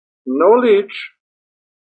knowledge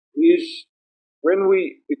is when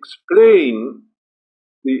we explain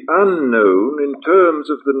the unknown in terms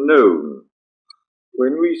of the known,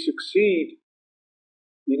 when we succeed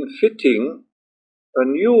in fitting a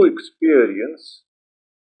new experience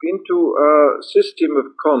into our system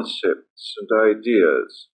of concepts and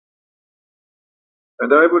ideas.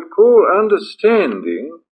 And I would call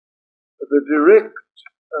understanding the direct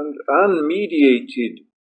and unmediated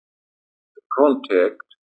contact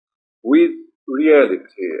with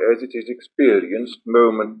reality as it is experienced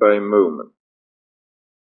moment by moment.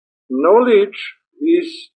 Knowledge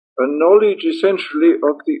is a knowledge essentially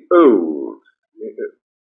of the old.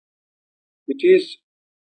 It is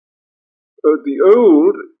the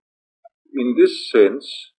old, in this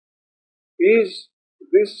sense, is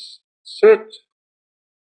this set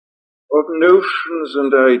of notions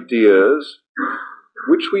and ideas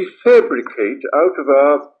which we fabricate out of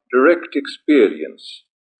our direct experience.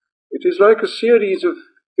 It is like a series of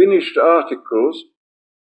finished articles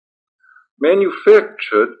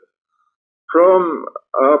manufactured from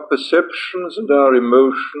our perceptions and our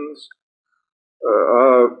emotions,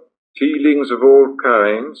 our feelings of all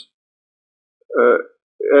kinds,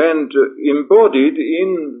 and embodied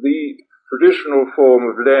in the traditional form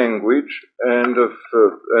of language and of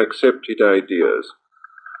accepted ideas.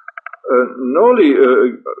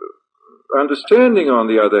 Understanding, on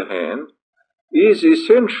the other hand, is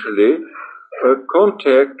essentially a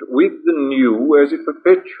contact with the new as it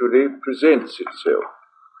perpetually presents itself.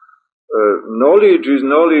 Knowledge is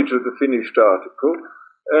knowledge of the finished article,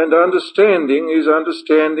 and understanding is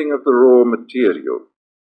understanding of the raw material.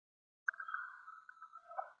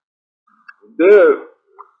 There,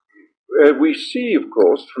 we see, of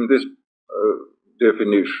course, from this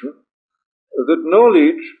definition, that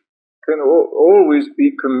knowledge can always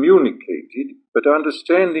be communicated, but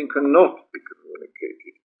understanding cannot be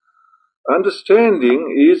communicated.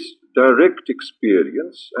 Understanding is direct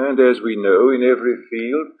experience, and as we know, in every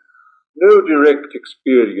field, no direct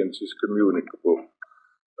experience is communicable.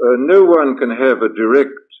 No one can have a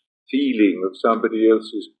direct feeling of somebody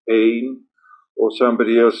else's pain or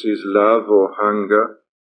somebody else's love or hunger.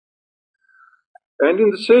 And in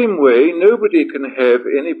the same way, nobody can have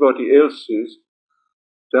anybody else's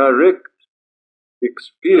direct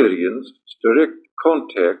experience, direct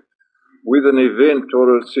contact with an event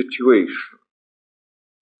or a situation.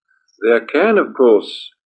 There can, of course,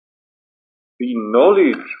 be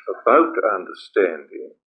knowledge about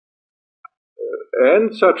understanding,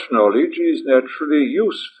 and such knowledge is naturally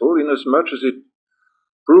useful inasmuch as it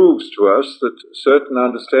proves to us that certain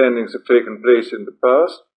understandings have taken place in the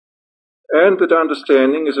past, and that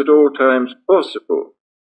understanding is at all times possible.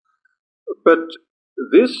 But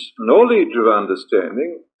this knowledge of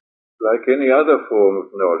understanding, like any other form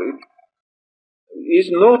of knowledge, is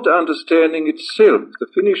not understanding itself. The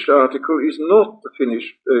finished article is not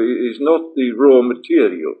the raw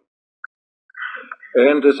material.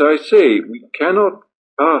 And as I say, we cannot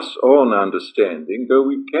pass on understanding, though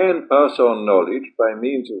we can pass on knowledge by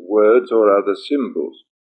means of words or other symbols.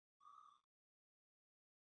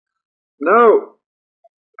 Now,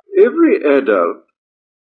 every adult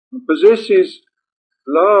possesses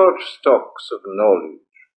large stocks of knowledge.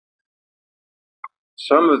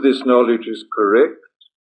 Some of this knowledge is correct,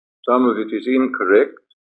 some of it is incorrect,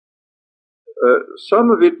 some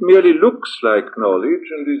of it merely looks like knowledge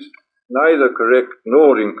and is neither correct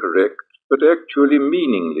nor incorrect, but actually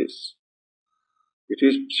meaningless. It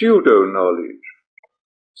is pseudo-knowledge.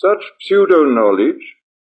 Such pseudo-knowledge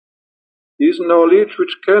is knowledge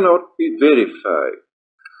which cannot be verified.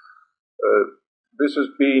 This has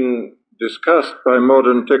been discussed by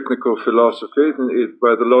modern technical philosophy,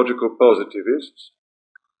 by the logical positivists,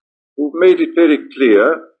 who've made it very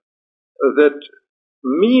clear that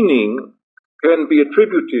meaning can be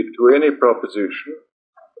attributed to any proposition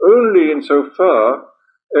only insofar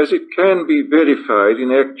as it can be verified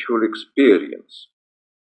in actual experience.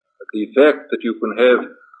 The fact that you can have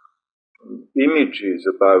images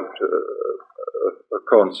about a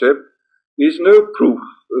concept is no proof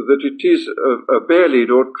that it is a valid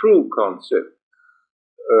or true concept.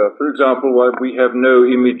 For example, while we have no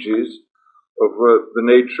images of the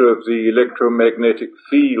nature of the electromagnetic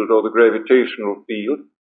field or the gravitational field,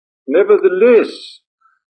 nevertheless,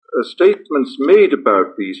 statements made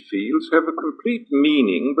about these fields have a complete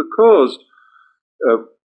meaning because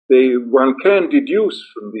one can deduce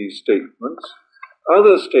from these statements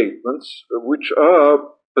other statements which are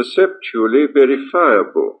perceptually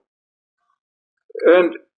verifiable.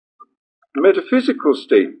 And metaphysical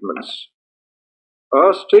statements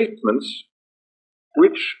are statements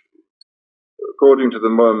which, according to the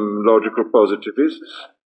logical positivists,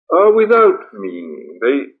 are without meaning.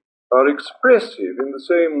 They are expressive in the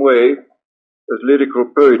same way as lyrical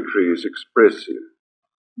poetry is expressive,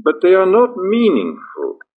 but they are not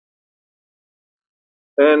meaningful.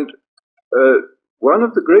 And one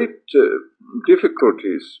of the great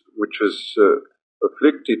difficulties which has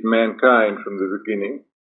afflicted mankind from the beginning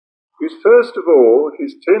is, first of all,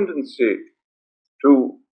 his tendency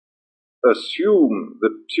to assume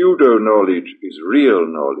that pseudo-knowledge is real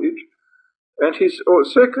knowledge, and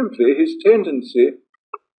secondly, his tendency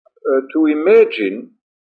to imagine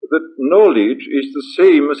that knowledge is the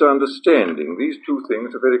same as understanding. These two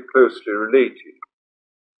things are very closely related.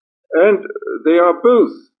 And they are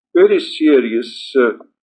both very serious,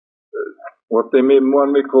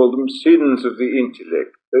 one may call them sins of the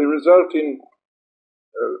intellect. They result in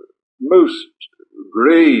most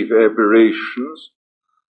grave aberrations.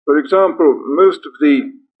 For example, most of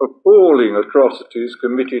the appalling atrocities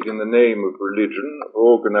committed in the name of religion, of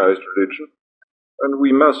organized religion, and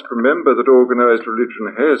we must remember that organized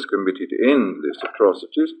religion has committed endless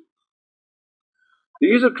atrocities.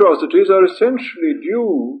 These atrocities are essentially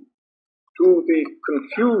due to the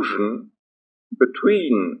confusion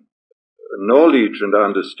between knowledge and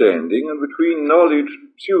understanding and between knowledge and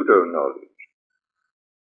pseudo-knowledge.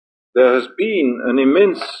 There has been an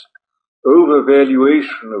immense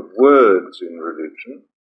overvaluation of words in religion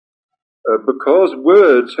because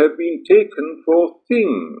words have been taken for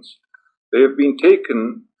things. They have been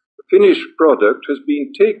taken, the finished product has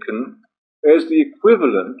been taken as the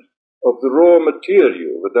equivalent of the raw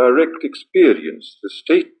material, the direct experience. The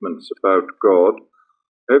statements about God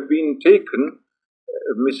have been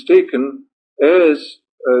mistaken as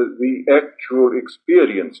the actual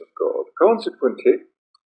experience of God. Consequently,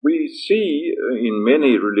 we see in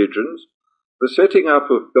many religions the setting up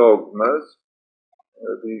of dogmas,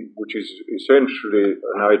 which is essentially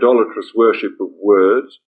an idolatrous worship of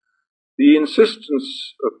words, the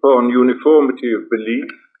insistence upon uniformity of belief,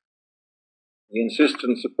 the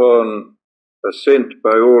insistence upon assent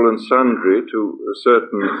by all and sundry to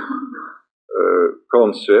certain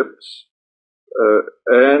concepts,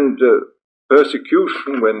 and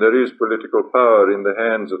persecution when there is political power in the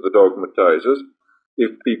hands of the dogmatizers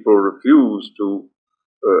if people refuse to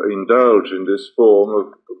indulge in this form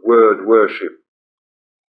of word worship.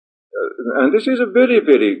 And this is a very,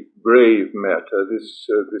 very grave matter, this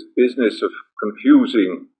business of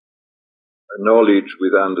confusing knowledge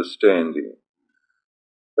with understanding.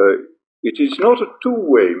 It is not a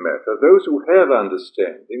two-way matter. Those who have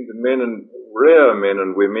understanding, rare men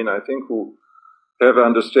and women, I think, who have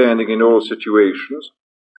understanding in all situations,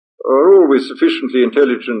 are always sufficiently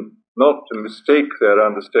intelligent not to mistake their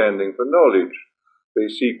understanding for knowledge. They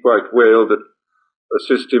see quite well that a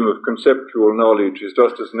system of conceptual knowledge is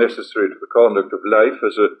just as necessary to the conduct of life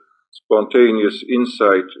as a spontaneous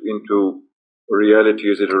insight into reality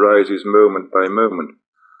as it arises moment by moment.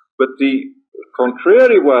 But the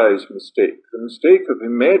contrariwise mistake, the mistake of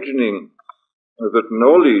imagining that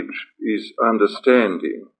knowledge is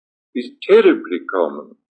understanding, is terribly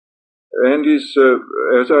common and is,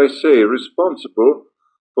 as I say, responsible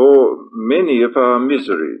for many of our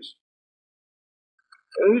miseries.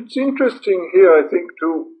 And it's interesting here, I think,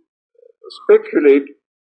 to speculate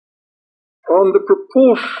on the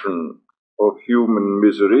proportion of human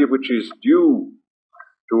misery which is due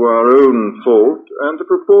to our own fault and the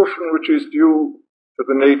proportion which is due to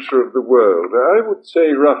the nature of the world. I would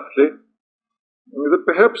say roughly that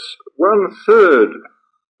perhaps 1/3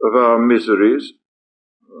 of our miseries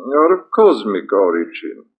are of cosmic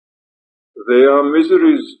origin. They are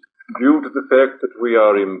miseries due to the fact that we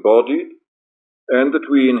are embodied and that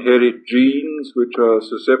we inherit genes which are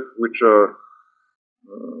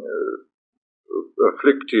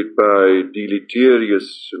afflicted by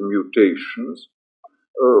deleterious mutations.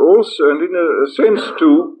 Also, and in a sense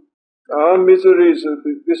too, our miseries,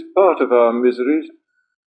 this part of our miseries,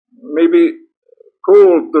 may be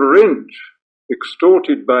called the rent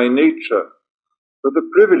extorted by nature for the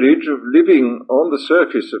privilege of living on the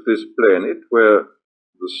surface of this planet where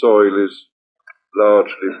the soil is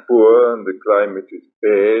largely poor and the climate is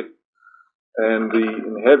bad, and the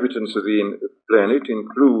inhabitants of the planet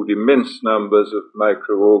include immense numbers of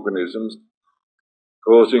microorganisms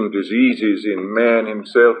causing diseases in man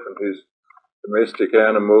himself and his domestic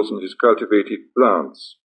animals and his cultivated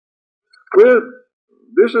plants. Well,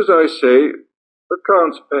 this, as I say,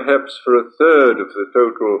 accounts perhaps for 1/3 of the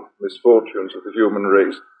total misfortunes of the human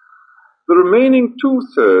race. The remaining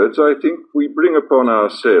 2/3, I think, we bring upon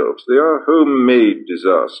ourselves. They are homemade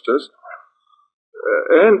disasters,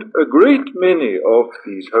 and a great many of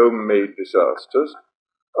these homemade disasters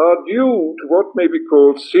are due to what may be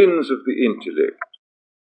called sins of the intellect.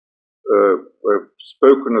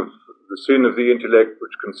 spoken of the sin of the intellect,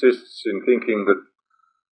 which consists in thinking that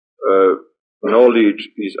knowledge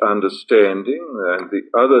is understanding, and the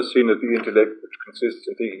other sin of the intellect, which consists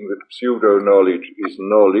in thinking that pseudo-knowledge is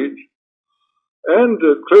knowledge. And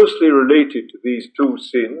closely related to these two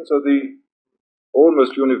sins are the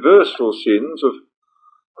almost universal sins of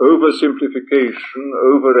oversimplification,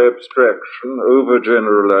 over-abstraction,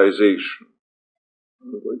 over-generalization.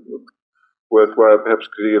 Worthwhile perhaps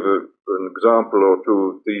to give an example or two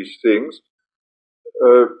of these things.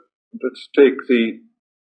 Let's take the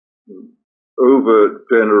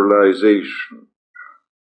over-generalization.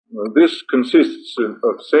 This consists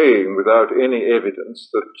of saying without any evidence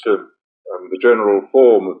that the general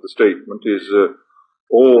form of the statement is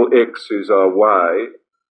all X's are Y,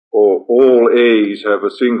 or all A's have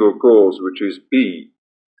a single cause, which is B.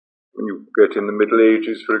 When you get in the Middle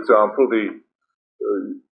Ages, for example, the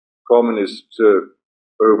communist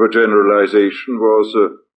overgeneralization was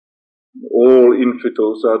all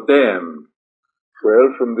infidels are damned.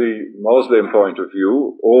 Well, from the Muslim point of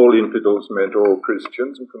view, all infidels meant all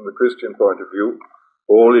Christians, and from the Christian point of view,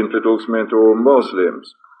 all infidels meant all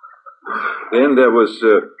Muslims. Then there was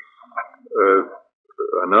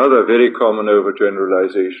another very common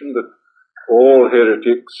overgeneralization that all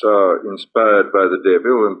heretics are inspired by the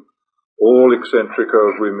devil and all eccentric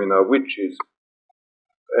old women are witches.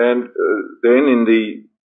 And then in the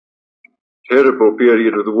terrible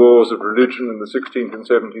period of the wars of religion in the 16th and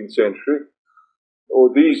 17th century, all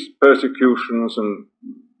these persecutions and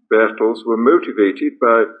battles were motivated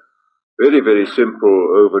by very, very simple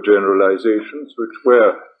overgeneralizations, which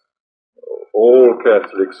were all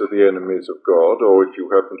Catholics are the enemies of God, or if you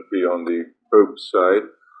happen to be on the Pope's side,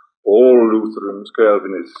 all Lutherans,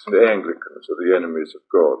 Calvinists, and Anglicans are the enemies of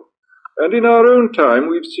God. And in our own time,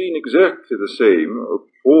 we've seen exactly the same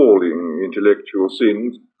appalling intellectual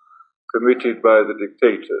sins committed by the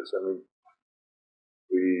dictators. I mean,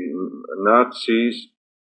 the Nazis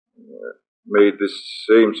made this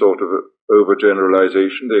same sort of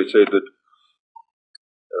overgeneralization. They said that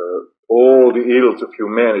all the ills of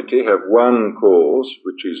humanity have one cause,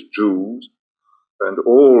 which is Jews, and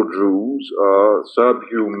all Jews are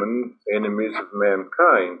subhuman enemies of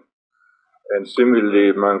mankind. And similarly,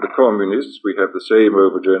 among the communists, we have the same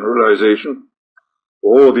overgeneralization.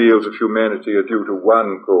 All the ills of humanity are due to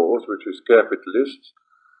one cause, which is capitalists,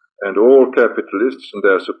 and all capitalists and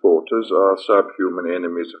their supporters are subhuman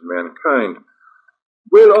enemies of mankind.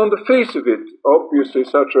 Well, on the face of it, obviously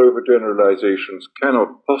such overgeneralizations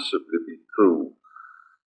cannot possibly be true.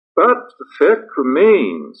 But the fact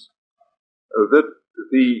remains that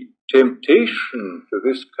the temptation to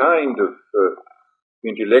this kind of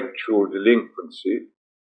intellectual delinquency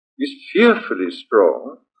is fearfully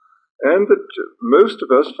strong, and that most of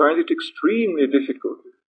us find it extremely difficult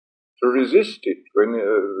to resist it when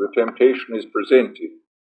the temptation is presented.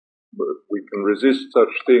 We can resist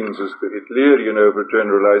such things as the Hitlerian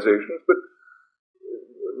overgeneralizations, but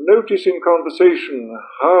notice in conversation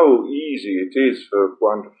how easy it is for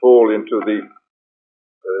one to fall into the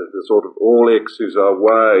sort of all X's are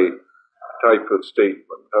Y type of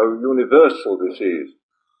statement, how universal this is.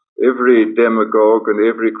 Every demagogue and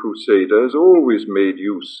every crusader has always made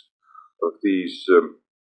use of these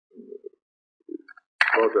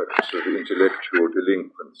products of intellectual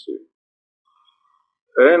delinquency.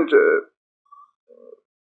 And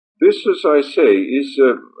this, as I say, is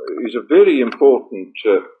a very important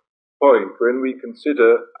point when we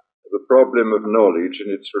consider the problem of knowledge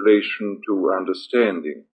and its relation to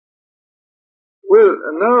understanding. Well,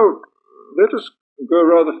 now let us go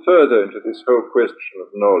rather further into this whole question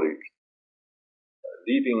of knowledge,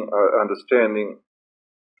 leaving our understanding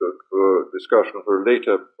for discussion for a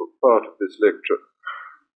later part of this lecture.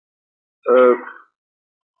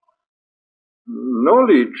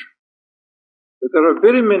 Knowledge, there are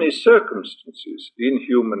very many circumstances in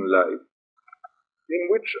human life in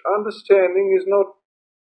which understanding is not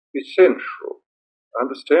essential.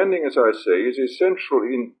 Understanding, as I say, is essential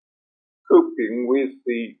in coping with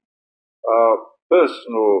our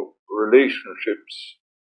personal relationships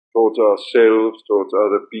towards ourselves, towards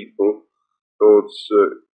other people, towards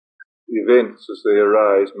events as they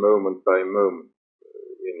arise moment by moment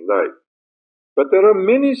in life. But there are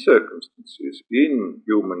many circumstances in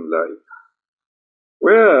human life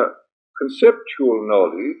where conceptual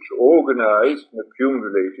knowledge, organized and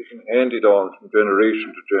accumulated and handed on from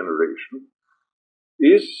generation to generation,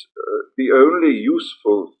 is the only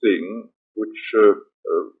useful thing which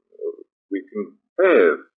we can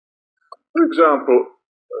have. For example,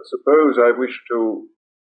 suppose I wish to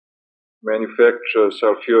manufacture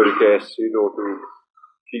sulfuric acid or to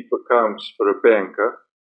keep accounts for a banker.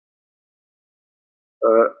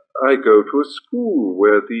 I go to a school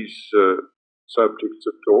where these subjects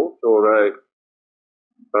are taught, or I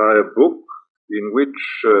buy a book in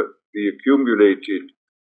which the accumulated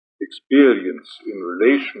experience in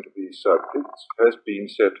relation to these subjects has been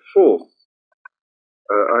set forth.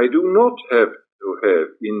 I do not have to have,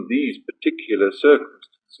 in these particular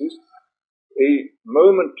circumstances, a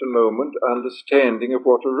moment-to-moment understanding of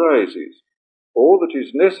what arises. All that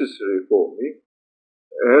is necessary for me,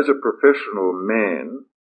 as a professional man,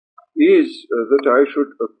 is that I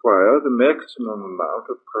should acquire the maximum amount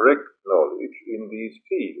of correct knowledge in these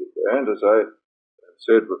fields. And as I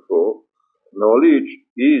said before, knowledge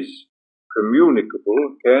is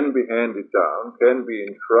communicable, can be handed down, can be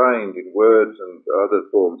enshrined in words and other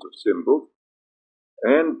forms of symbols,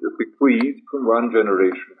 and bequeathed from one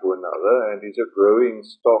generation to another, and is a growing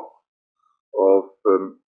stock of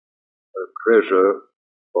a treasure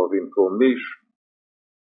of information.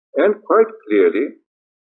 And quite clearly,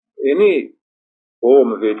 any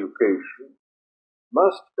form of education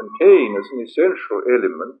must contain as an essential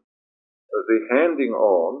element the handing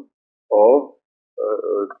on of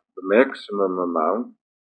the maximum amount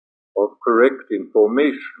of correct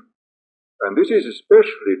information. And this is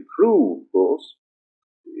especially true, of course,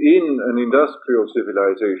 in an industrial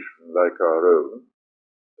civilization like our own,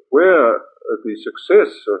 where the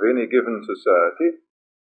success of any given society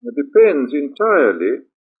depends entirely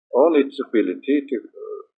on its ability to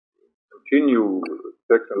continue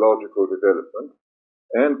technological development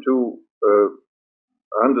and to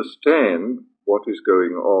understand what is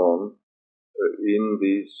going on in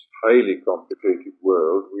this highly complicated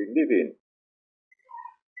world we live in.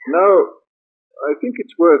 Now, I think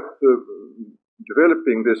it's worth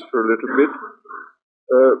developing this for a little bit.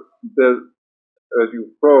 As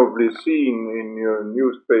you've probably seen in your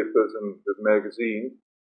newspapers and magazines,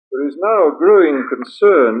 there is now a growing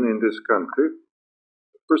concern in this country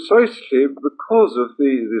precisely because of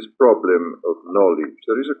this problem of knowledge.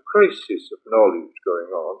 There is a crisis of knowledge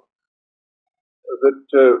going on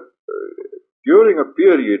that during a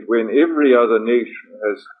period when every other nation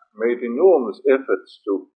has made enormous efforts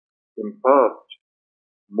to impart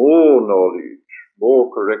more knowledge,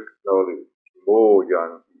 more correct knowledge, more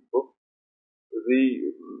young people,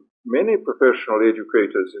 many professional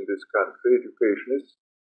educators in this country, educationists,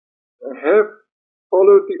 have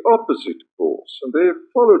followed the opposite course, and they have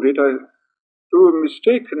followed it through a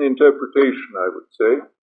mistaken interpretation, I would say,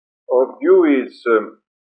 of Dewey's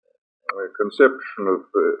conception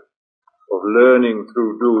of learning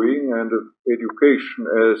through doing and of education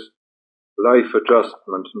as life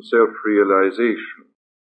adjustment and self-realization.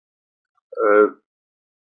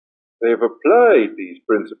 They have applied these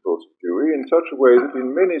principles of Dewey in such a way that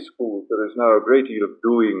in many schools there is now a great deal of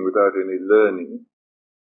doing without any learning.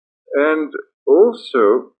 And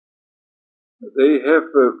also, they have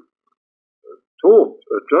taught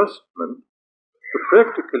adjustment to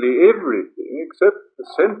practically everything except the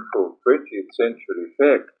central 20th century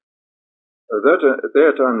fact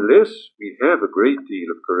that unless we have a great deal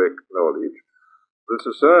of correct knowledge, the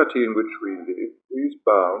society in which we live is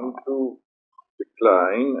bound to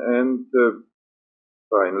decline and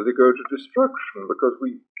finally go to destruction, because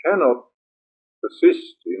we cannot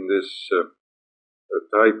persist in this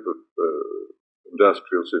type of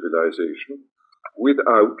industrial civilization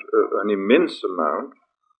without an immense amount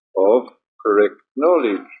of correct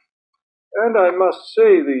knowledge. And I must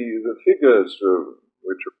say the figures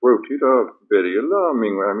which are quoted are very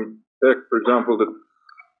alarming. I mean, take, for example, that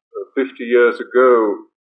 50 years ago,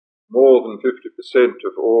 more than 50%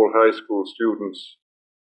 of all high school students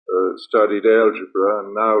studied algebra,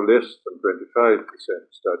 and now less than 25%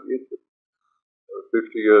 study it.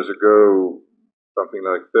 50 years ago, something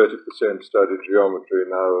like 30% studied geometry,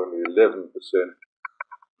 now only 11%.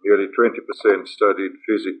 Nearly 20% studied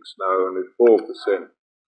physics, now only 4%.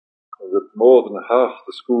 That more than half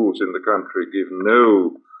the schools in the country give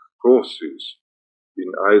no courses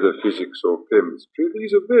in either physics or chemistry.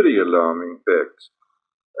 These are very alarming facts.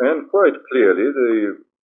 And quite clearly,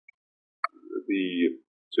 the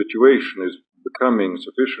situation is becoming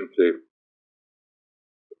sufficiently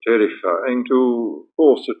terrifying to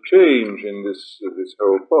force a change in this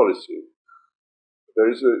whole policy.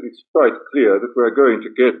 It's quite clear that we're going to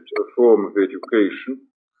get a form of education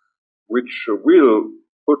which will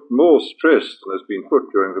put more stress than has been put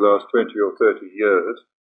during the last 20 or 30 years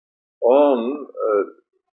on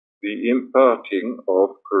the imparting of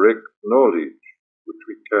correct knowledge, which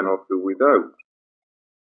we cannot do without.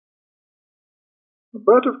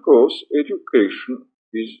 But, of course, education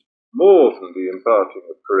is more than the imparting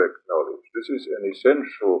of correct knowledge. This is an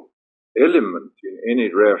essential element in any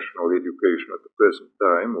rational education at the present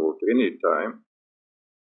time, or at any time.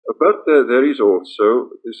 But there is also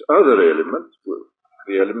this other element,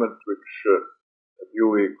 the element which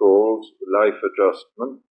Dewey calls life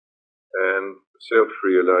adjustment and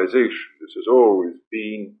self-realization. This has always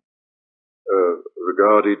been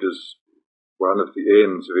regarded as one of the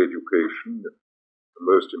ends of education, the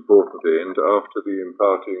most important end after the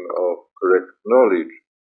imparting of correct knowledge.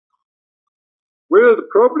 Well, the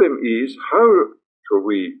problem is, how shall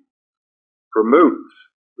we promote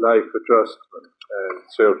life adjustment and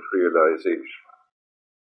self-realization?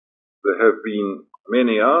 There have been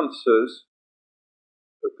many answers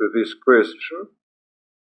to this question.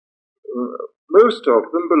 Most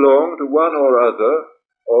of them belong to one or other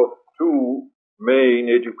of two main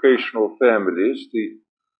educational families, the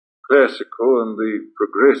classical and the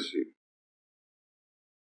progressive.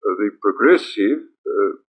 The progressive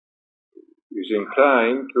is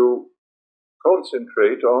inclined to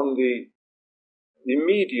concentrate on the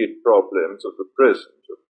immediate problems of the present.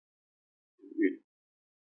 It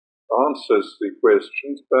answers the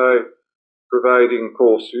questions by providing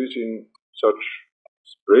courses in such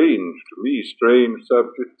strange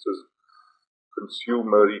subjects as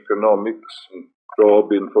consumer economics and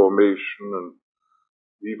job information and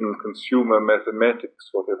even consumer mathematics,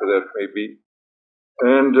 whatever that may be,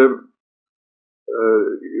 and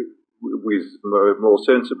with more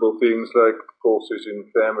sensible things like courses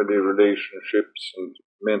in family relationships and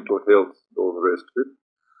mental health and all the rest of it.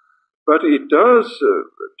 But it does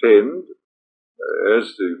tend,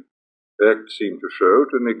 as the facts seem to show,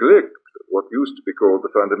 to neglect what used to be called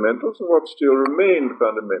the fundamentals and what still remain the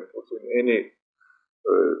fundamentals in any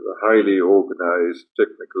highly organized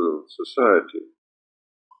technical society.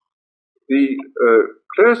 The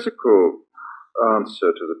classical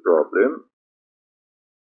answer to the problem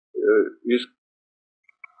is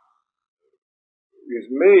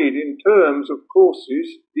made in terms of courses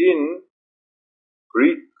in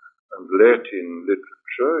Greek and Latin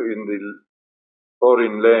literature, in the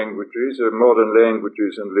foreign languages, modern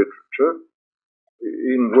languages and literature,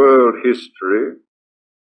 in world history,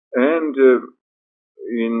 and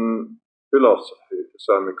in philosophy to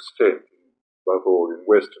some extent, above all in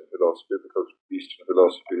Western philosophy, because Eastern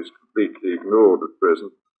philosophy is completely ignored at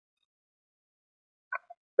present.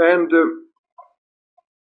 And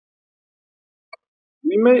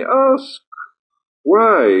we may ask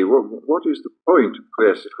why, what is the point of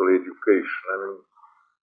classical education? I mean,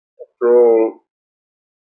 after all,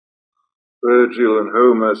 Virgil and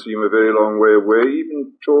Homer seem a very long way away,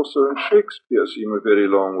 even Chaucer and Shakespeare seem a very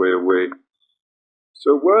long way away.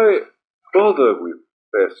 So why bother with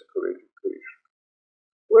classical education?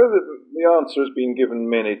 Well, the answer has been given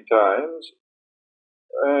many times,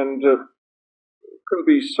 and can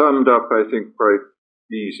be summed up, I think, quite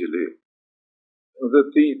easily.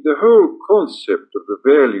 That the whole concept of the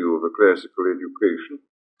value of a classical education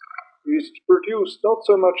is to produce not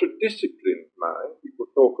so much a disciplined mind. People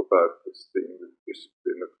talk about this thing, the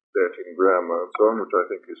discipline of Latin grammar and so on, which I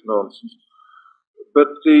think is nonsense,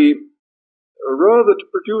 but rather to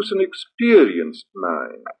produce an experienced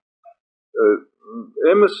mind.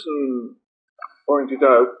 Emerson pointed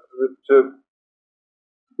out that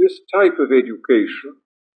this type of education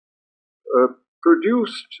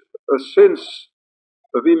produced a sense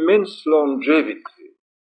of immense longevity.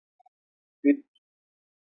 It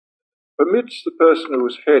permits the person who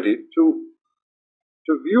has had it to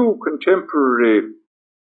view contemporary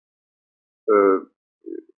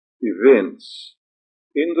events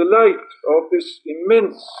in the light of this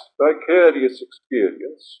immense vicarious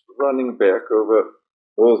experience running back over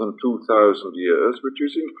more than 2,000 years, which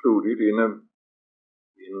is included in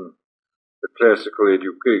the classical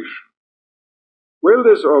education. Well,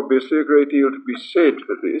 there's obviously a great deal to be said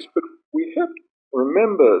for this, but we have to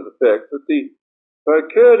remember the fact that the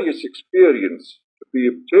vicarious experience to be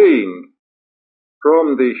obtained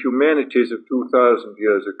from the humanities of 2,000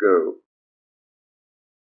 years ago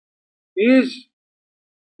is,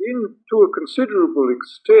 to a considerable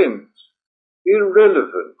extent,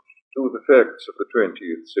 irrelevant to the facts of the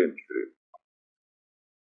 20th century.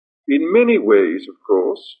 In many ways, of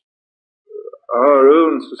course, our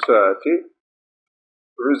own society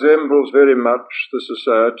resembles very much the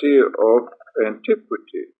society of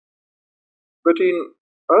antiquity. But in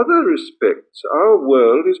other respects, our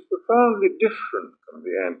world is profoundly different from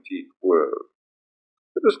the antique world.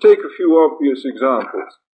 Let us take a few obvious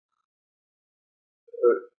examples.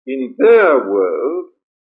 In their world,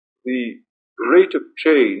 the rate of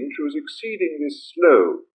change was exceedingly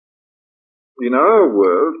slow. In our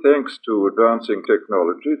world, thanks to advancing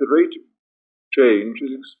technology, the rate of change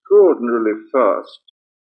is extraordinarily fast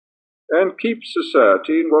and keeps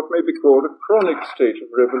society in what may be called a chronic state of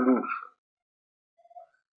revolution.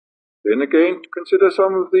 Then again, to consider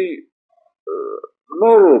some of the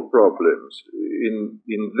moral problems.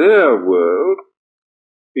 In their world,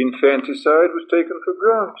 infanticide was taken for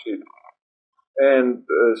granted, and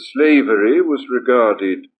slavery was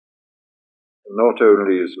regarded not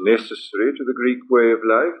only as necessary to the Greek way of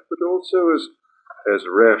life, but also as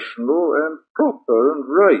rational and proper and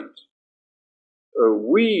right.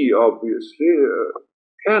 We obviously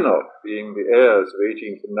cannot, being the heirs of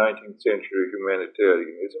 18th and 19th century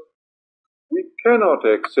humanitarianism, we cannot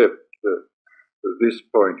accept this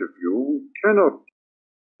point of view. We cannot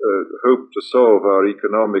hope to solve our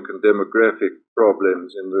economic and demographic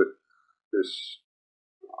problems in this,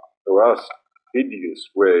 to us, hideous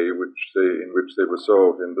way in which they were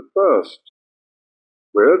solved in the past.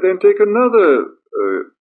 Well, then take another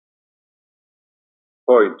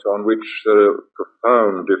point on which there are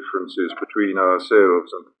profound differences between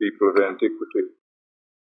ourselves and the people of antiquity.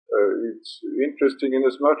 It's interesting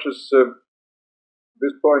inasmuch as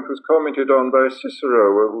this point was commented on by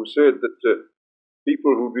Cicero, who said that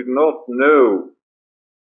people who did not know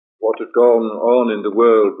what had gone on in the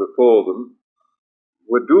world before them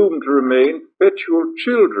were doomed to remain perpetual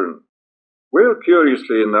children. Well,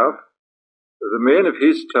 curiously enough, the men of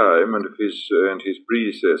his time and his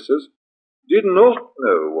predecessors did not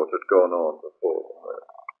know what had gone on before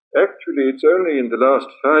them. Actually, it's only in the last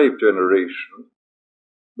 5 generations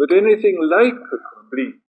that anything like a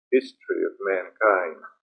complete history of mankind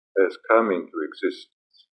has come into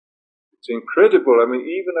existence. It's incredible. I mean,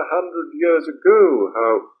 even 100 years ago,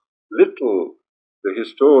 how little the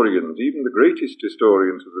historians, even the greatest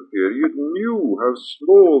historians of the period, knew how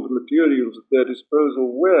small the materials at their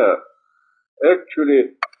disposal were.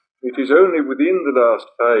 Actually, it is only within the last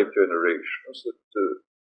 5 generations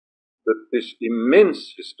that this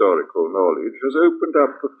immense historical knowledge has opened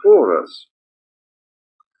up before us.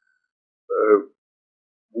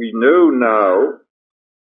 We know now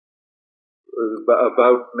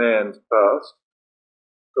about man's past,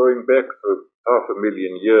 going back for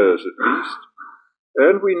 500,000 years at least,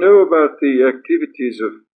 and we know about the activities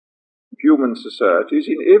of human societies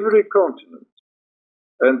in every continent.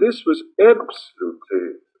 And this was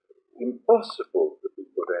absolutely impossible for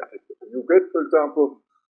people of antiquity. You get, for example,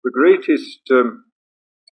 the greatest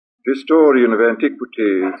historian of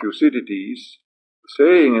antiquity, Thucydides,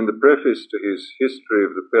 saying in the preface to his history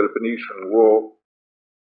of the Peloponnesian War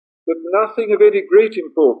that nothing of any great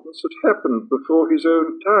importance had happened before his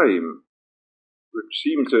own time, which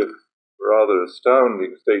seems a rather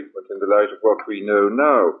astounding statement in the light of what we know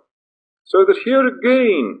now. So that here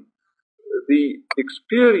again, the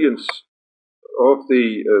experience of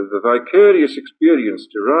the vicarious experience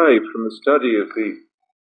derived from the study of the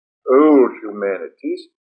old humanities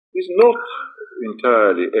is not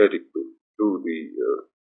entirely adequate to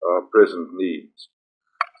our present needs.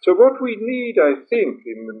 So what we need, I think,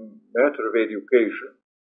 in the matter of education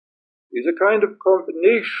is a kind of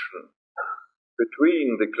combination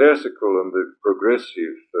between the classical and the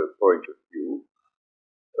progressive point of view.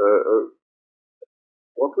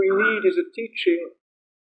 What we need is a teaching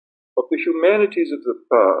of the humanities of the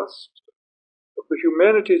past, of the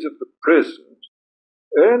humanities of the present,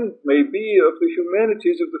 and maybe of the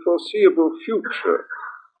humanities of the foreseeable future.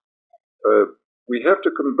 We have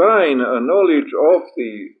to combine a knowledge of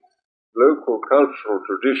the local cultural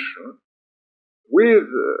tradition with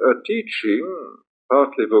a teaching,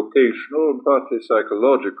 partly vocational and partly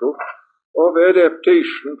psychological, of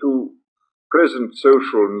adaptation to present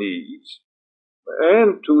social needs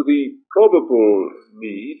and to the probable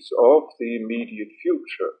needs of the immediate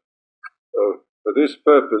future. For this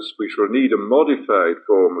purpose, we shall need a modified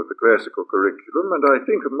form of the classical curriculum, and I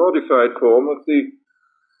think a modified form of the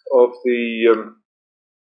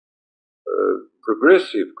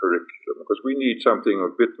progressive curriculum, because we need something a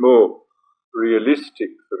bit more realistic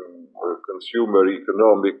than consumer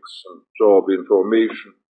economics and job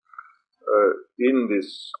information in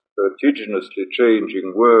this vertiginously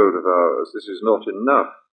changing world of ours. This is not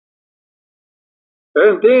enough.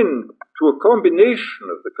 And then, to a combination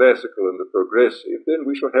of the classical and the progressive, then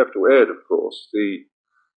we shall have to add, of course, the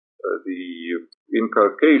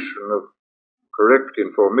inculcation of correct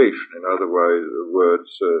information, in other words,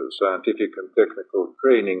 scientific and technical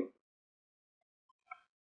training.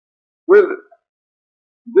 Well,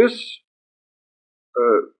 this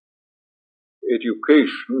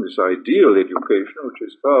education, this ideal education, which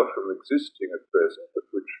is far from existing at present, but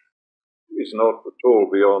which is not at all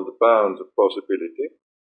beyond the bounds of possibility,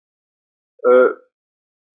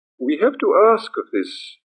 we have to ask of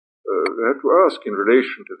this, we have to ask in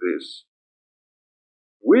relation to this,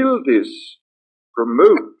 will this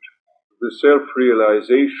promote the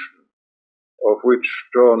self-realization of which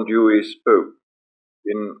John Dewey spoke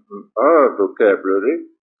in our vocabulary,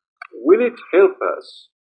 will it help us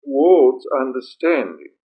towards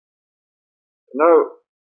understanding? Now,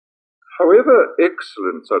 however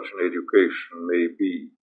excellent such an education may be,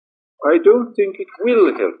 I don't think it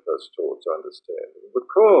will help us towards understanding,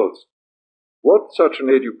 because what such an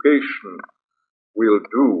education will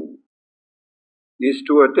do is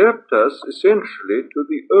to adapt us essentially to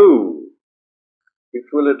the old. It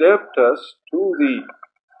will adapt us to the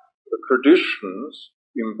traditions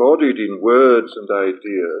embodied in words and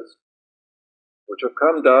ideas which have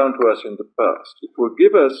come down to us in the past. It will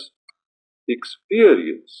give us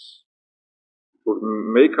experience. It will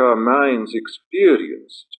make our minds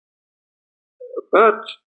experienced. But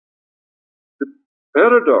the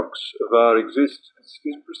paradox of our existence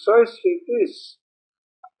is precisely this,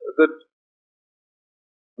 that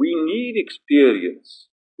we need experience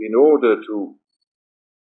in order to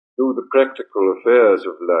do the practical affairs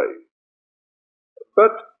of life.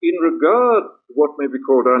 But in regard to what may be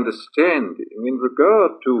called understanding, in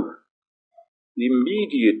regard to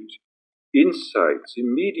immediate insights,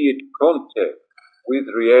 immediate contact with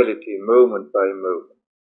reality moment by moment,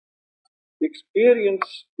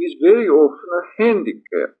 experience is very often a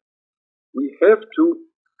handicap. We have to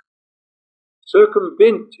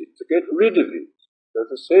circumvent it, to get rid of it.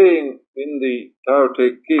 There's a saying in the Tao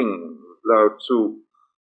Te King, Lao Tzu,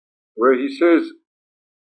 where he says,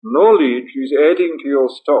 knowledge is adding to your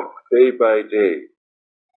stock day by day.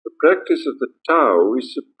 The practice of the Tao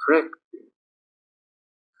is subtracting.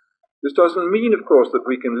 This doesn't mean, of course, that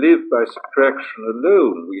we can live by subtraction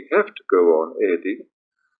alone. We have to go on adding,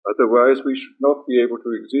 otherwise we should not be able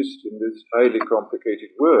to exist in this highly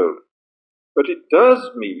complicated world. But it does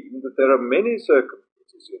mean that there are many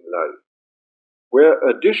circumstances in life where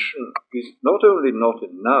addition is not only not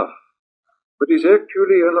enough, but is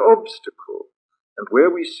actually an obstacle, and where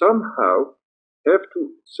we somehow have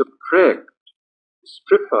to subtract,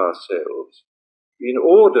 strip ourselves in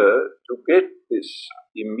order to get this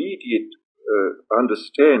immediate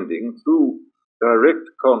understanding through direct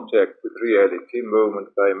contact with reality moment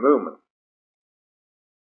by moment.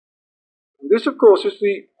 This, of course, is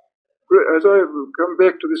as I come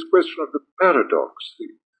back to this question of the paradox,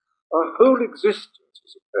 our whole existence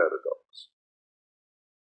is a paradox.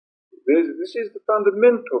 This is the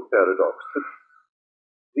fundamental paradox, that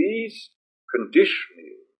these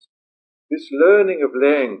conditionings, this learning of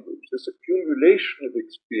language, this accumulation of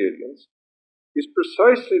experience, is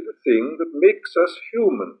precisely the thing that makes us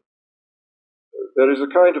human. There is a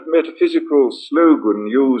kind of metaphysical slogan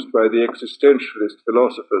used by the existentialist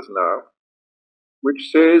philosophers now, which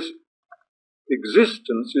says,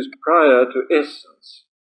 existence is prior to essence.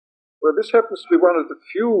 Well, this happens to be one of the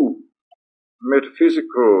few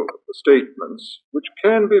metaphysical statements which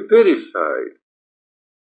can be verified.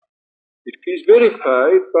 It is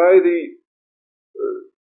verified by the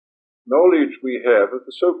knowledge we have of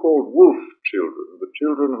the so-called wolf children, the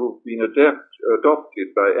children who've been adopted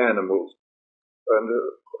by animals and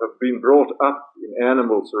have been brought up in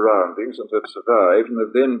animal surroundings and have survived and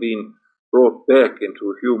have then been brought back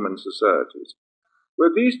into human societies,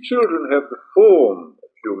 where these children have the form of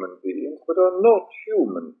human beings but are not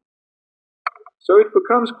human. So it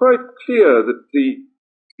becomes quite clear that the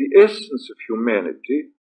essence of humanity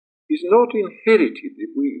is not inherited.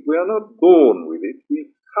 We are not born with it.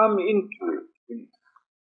 We come into it.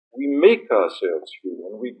 We make ourselves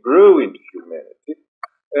human. We grow into humanity.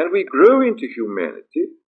 And we grow into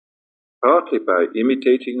humanity partly by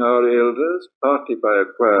imitating our elders, partly by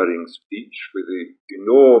acquiring speech with the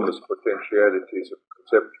enormous potentialities of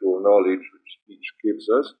conceptual knowledge which speech gives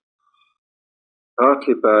us,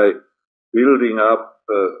 partly by building up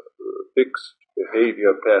fixed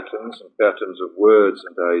behavior patterns and patterns of words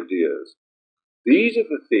and ideas. These are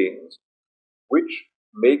the things which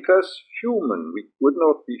make us human. We would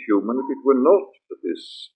not be human if it were not for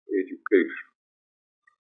this education.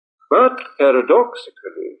 But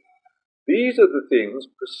paradoxically, these are the things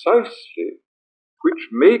precisely which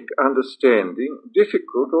make understanding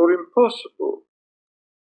difficult or impossible.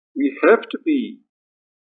 We have to be.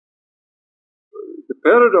 The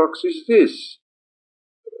paradox is this,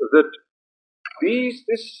 that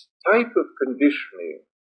this type of conditioning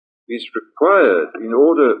is required in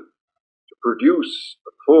order to produce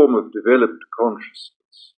a form of developed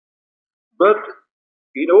consciousness. But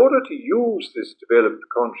in order to use this developed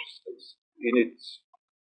consciousness in its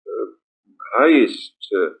highest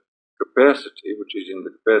capacity, which is in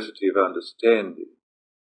the capacity of understanding,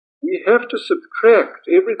 we have to subtract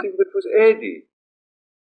everything that was added.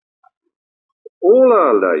 All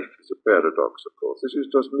our life is a paradox, of course. This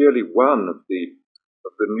is just merely one of the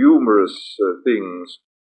of the numerous things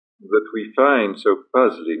that we find so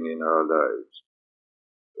puzzling in our lives.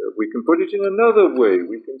 We can put it in another way.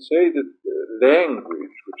 We can say that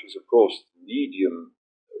language, which is of course the medium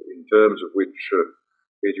in terms of which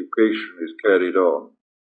education is carried on,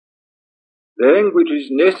 language is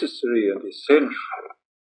necessary and essential,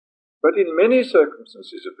 but in many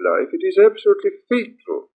circumstances of life it is absolutely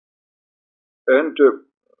fatal. And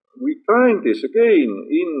we find this again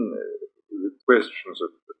in the questions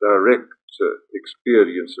of the direct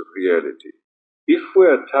experience of reality. If we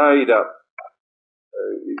are tied up,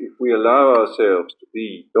 if we allow ourselves to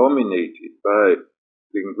be dominated by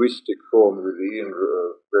linguistic formulae and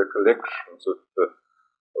recollections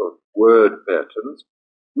of word patterns,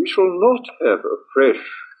 we shall not have a fresh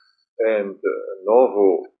and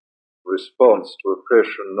novel response to a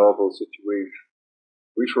fresh and novel situation.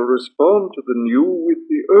 We shall respond to the new with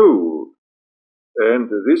the old, and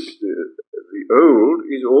the old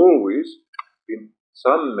is always, in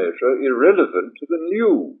some measure, irrelevant to the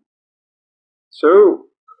new. So,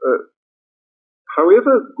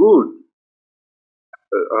 however good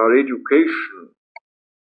our education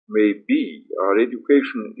may be, our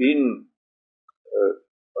education in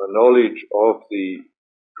a knowledge of the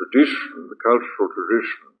tradition, the cultural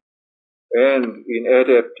tradition, and in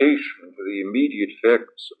adaptation to the immediate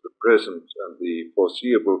facts of the present and the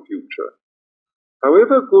foreseeable future,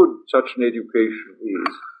 however good such an education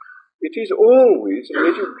is, it is always an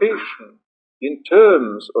education in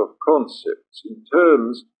terms of concepts, in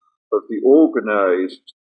terms of the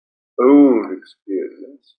organized old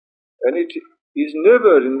experience, and it is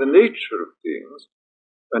never in the nature of things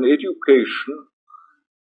an education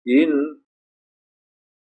in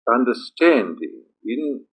understanding,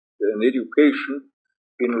 in an education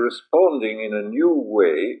in responding in a new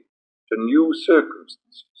way to new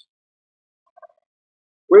circumstances.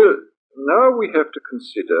 Well, now we have to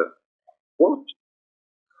consider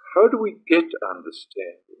how do we get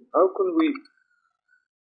understanding? How can we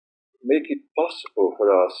make it possible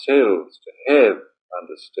for ourselves to have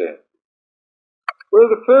understanding? Well,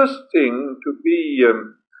 the first thing to be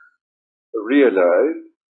realized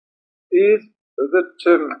is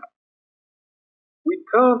that we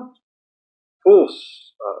can't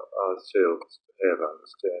force ourselves to have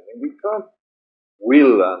understanding. We can't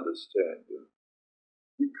will understanding.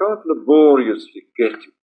 We can't laboriously get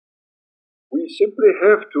it. We simply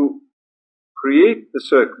have to create the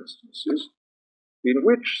circumstances in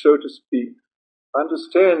which, so to speak,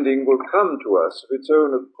 understanding will come to us of its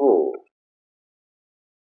own accord.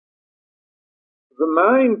 The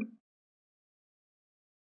mind,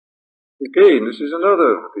 again, this is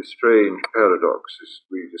another of the strange paradoxes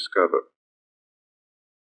we discover.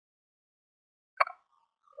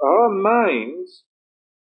 Our minds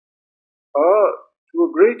are, to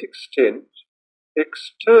a great extent,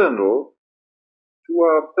 external to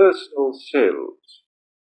our personal selves.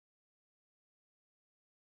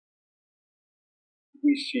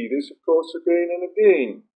 We see this, of course, again and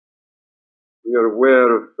again. We are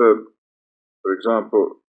aware of, for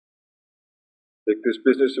example, take this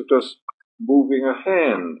business of just moving a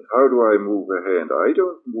hand. How do I move a hand? I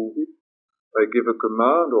don't move it. I give a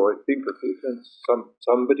command or I think of it, and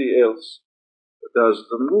somebody else does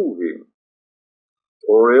the moving.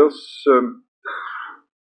 Or else,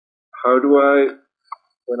 how do I,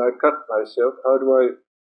 when I cut myself, how do I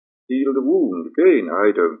heal the wound? Again,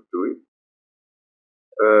 I don't do it.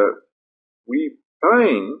 We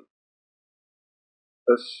find,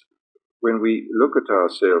 when we look at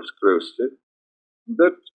ourselves closely,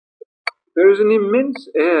 that there is an immense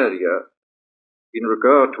area in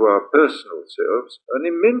regard to our personal selves, an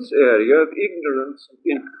immense area of ignorance and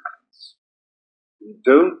ignorance. We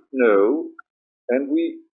don't know, and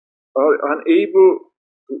we are unable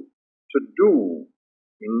to do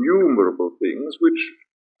innumerable things which,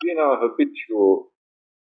 in our habitual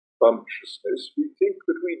bumptiousness, we think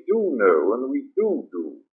that we do know and we do.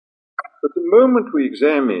 But the moment we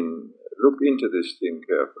look into this thing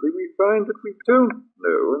carefully, we find that we don't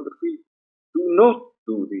know and that we do not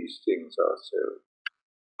do these things ourselves.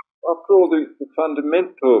 After all, the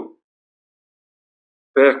fundamental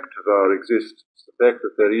fact of our existence, the fact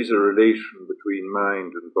that there is a relation between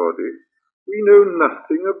mind and body, we know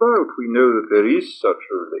nothing about. We know that there is such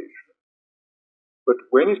a relation. But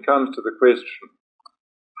when it comes to the question,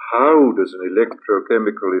 how does an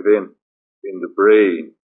electrochemical event in the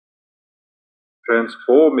brain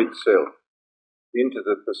transform itself into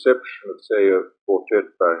the perception of, say, a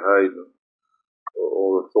quartet by Haydn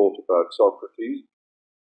or a thought about Socrates,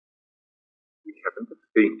 we haven't the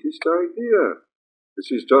faintest idea.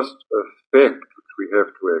 This is just a fact which we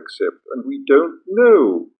have to accept, and we don't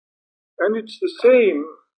know. And it's the same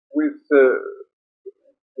with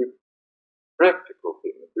practical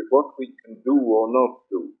things, with what we can do or not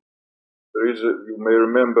do. There is you may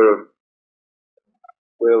remember a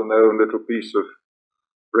well-known little piece of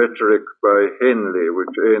rhetoric by Henley,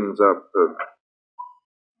 which ends up,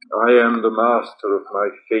 I am the master of my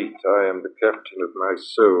fate, I am the captain of my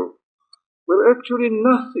soul. Well, actually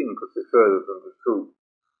nothing could be further than the truth.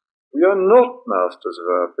 We are not masters of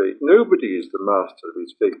our fate. Nobody is the master of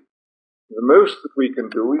his fate. The most that we can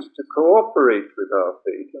do is to cooperate with our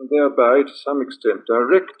fate and thereby, to some extent,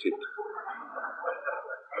 direct it.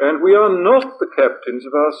 And we are not the captains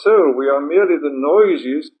of our soul. We are merely the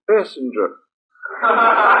noisiest passenger.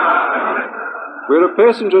 We're a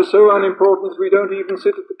passenger so unimportant we don't even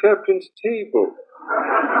sit at the captain's table.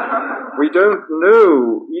 We don't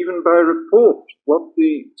know, even by report, what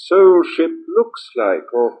the soul ship looks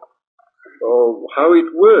like, or how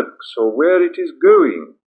it works, or where it is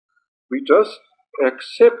going. We just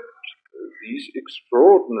accept these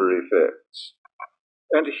extraordinary facts.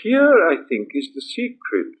 And here, I think, is the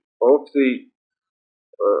secret of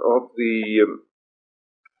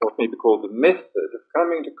what may be called the method of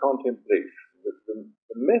coming to contemplation.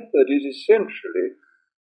 The method is essentially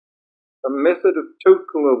a method of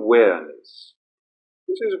total awareness.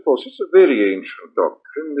 This is, of course, it's a very ancient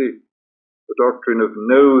doctrine. The doctrine of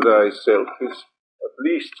know thyself is at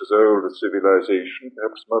least as old as civilization,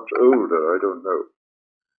 perhaps much older, I don't know.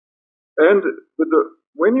 And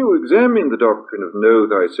when you examine the doctrine of know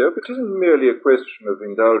thyself, it isn't merely a question of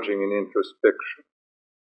indulging in introspection.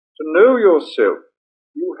 To know yourself,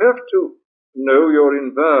 you have to know your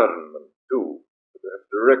environment too, to have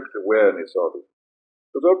direct awareness of it.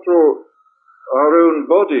 Because after all, our own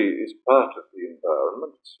body is part of the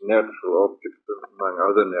environment, it's a natural object among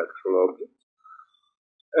other natural objects.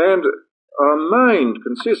 And our mind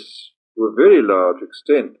consists, to a very large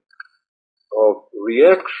extent, of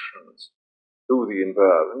reactions to the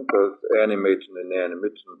environment, both animate and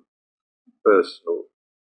inanimate and personal.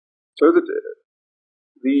 So that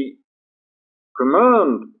the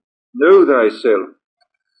command, know thyself,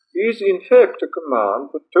 is in fact a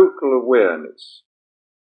command for total awareness.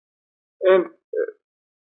 And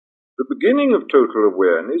the beginning of total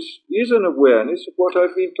awareness is an awareness of what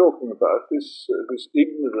I've been talking about, this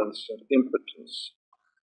ignorance and impotence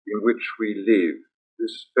in which we live,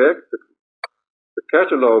 this fact that the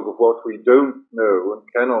catalogue of what we don't know and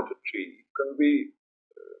cannot achieve can be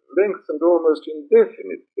lengthened almost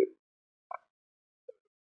indefinitely.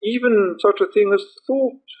 Even such a thing as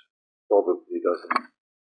thought probably doesn't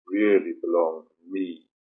really belong to me.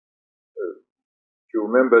 If you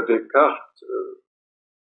remember, Descartes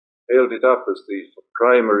held it up as the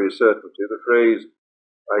primary certainty, the phrase,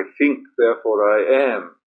 I think, therefore I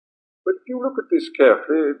am. But if you look at this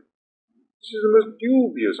carefully, this is a most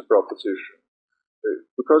dubious proposition.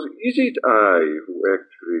 Because is it I who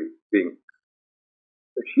actually think?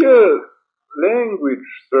 But here, language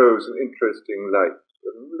throws an interesting light.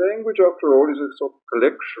 Language, after all, is a sort of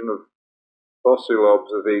collection of fossil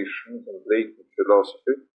observations and latent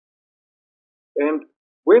philosophy. And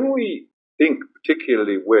when we think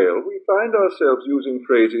particularly well, we find ourselves using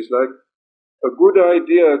phrases like, a good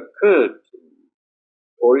idea occurred to me,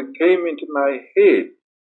 or it came into my head,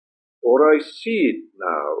 or I see it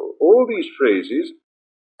now. All these phrases,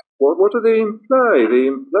 what do they imply? They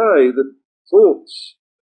imply that thoughts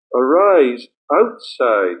arise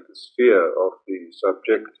outside the sphere of the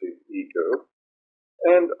subjective ego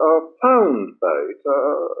and are found by it.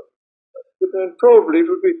 And probably it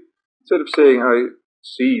would be, instead of saying I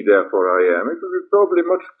see, therefore I am, it would be probably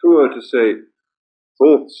much truer to say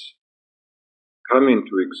thoughts come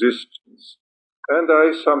into existence and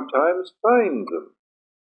I sometimes find them.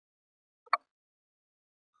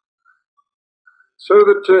 So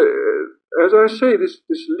that, as I say, this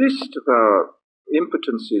list of our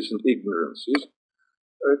impotencies and ignorances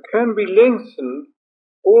can be lengthened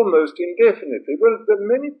almost indefinitely. Well,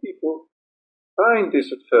 many people find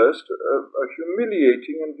this at first a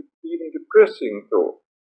humiliating and even depressing thought.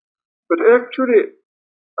 But actually,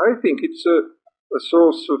 I think it's a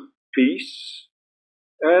source of peace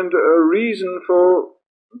and a reason for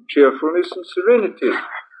cheerfulness and serenity.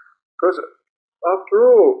 Because, after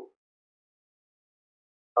all,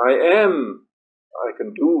 I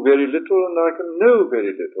can do very little and I can know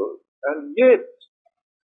very little, and yet,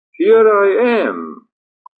 here I am.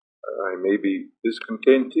 I may be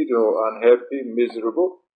discontented or unhappy,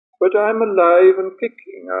 miserable, but I'm alive and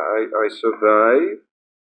kicking. I survive,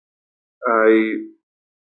 I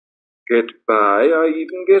get by, I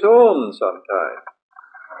even get on sometimes.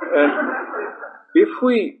 And if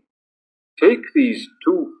we take these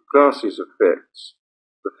two classes of facts,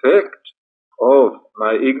 the fact of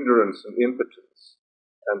my ignorance and impotence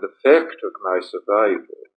and the fact of my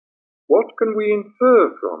survival, what can we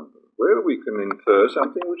infer from them? Well, we can infer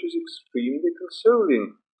something which is extremely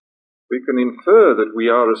consoling. We can infer that we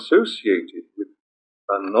are associated with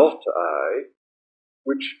a not I,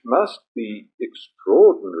 which must be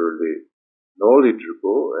extraordinarily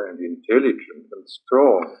knowledgeable and intelligent and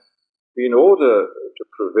strong in order to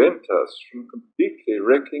prevent us from completely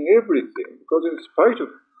wrecking everything. Because in spite of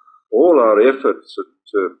all our efforts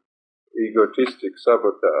at egotistic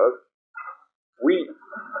sabotage, we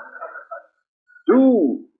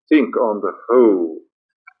do think on the whole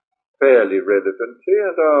fairly relevantly,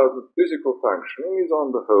 and our physical functioning is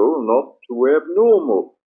on the whole not too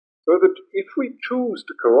abnormal. So that if we choose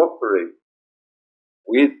to cooperate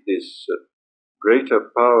with this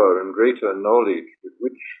greater power and greater knowledge with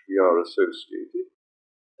which we are associated,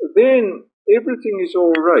 then everything is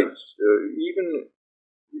all right. Even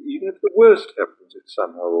if the worst happens, it's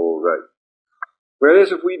somehow all right.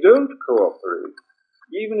 Whereas if we don't cooperate,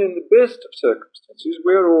 even in the best of circumstances,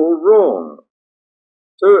 we're all wrong.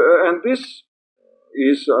 So, and this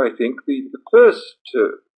is, I think, the first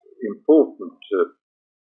important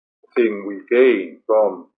thing we gain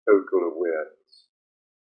from total awareness.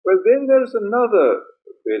 Well, then there's another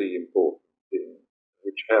very important thing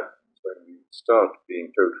which happens when we start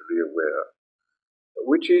being totally aware,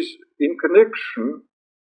 which is in connection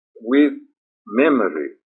with memory.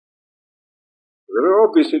 There are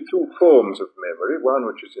obviously two forms of memory, one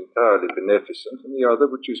which is entirely beneficent and the other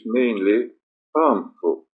which is mainly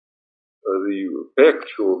harmful. The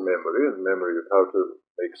factual memory, the memory of how to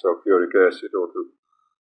make sulfuric acid or to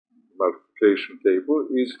multiplication table,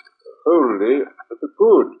 is wholly the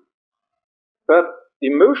good. But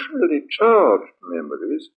emotionally charged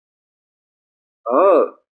memories are,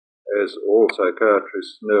 as all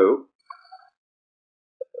psychiatrists know,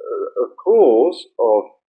 a cause of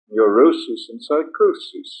neurosis and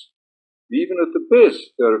psychosis. Even at the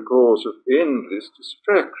best, they're a cause of endless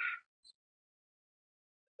distractions.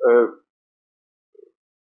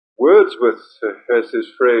 Wordsworth has this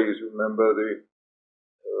phrase, you remember,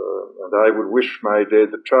 and I would wish my day,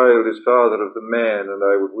 the child is father of the man, and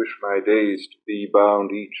I would wish my days to be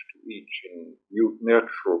bound each to each in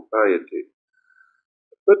natural piety.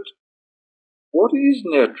 But what is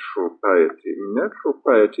natural piety? Natural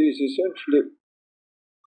piety is essentially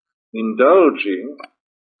indulging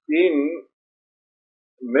in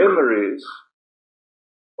memories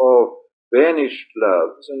of vanished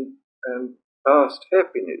loves and past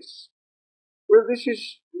happiness. Well,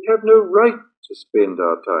 we have no right to spend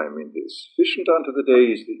our time in this. Sufficient unto the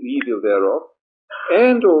day is the evil thereof,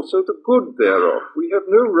 and also the good thereof. We have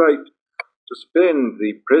no right to spend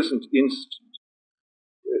the present instant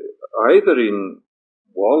either in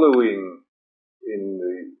wallowing in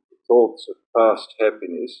the thoughts of past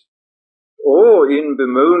happiness, or in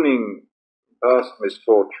bemoaning past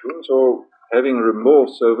misfortunes, or having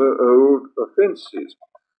remorse over old offences.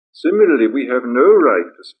 Similarly, we have no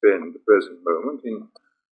right to spend the present moment in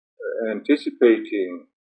anticipating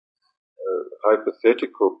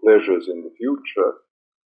hypothetical pleasures in the future,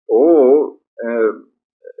 or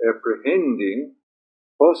apprehending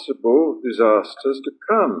possible disasters to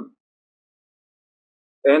come.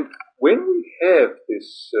 And when we have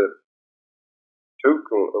this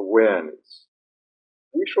total awareness,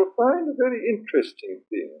 we shall find a very interesting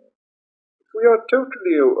thing. If we are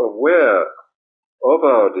totally aware of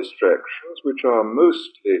our distractions, which are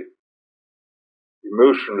mostly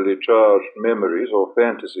emotionally charged memories or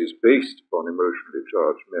fantasies based upon emotionally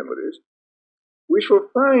charged memories, we shall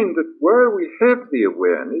find that while we have the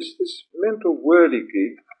awareness, this mental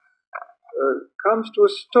whirligig comes to a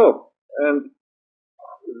stop, and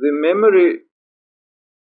the memory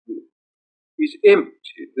is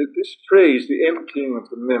empty. This phrase, the emptying of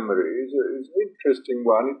the memory, is an interesting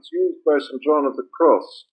one. It's used by St. John of the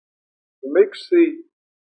Cross. It makes the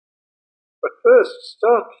first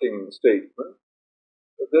startling statement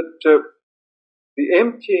that the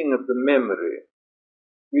emptying of the memory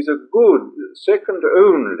is a good second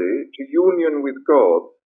only to union with God,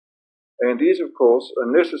 and is, of course, a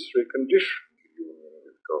necessary condition to union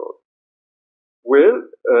with God. Well,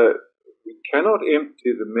 we cannot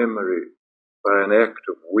empty the memory by an act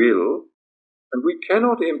of will, and we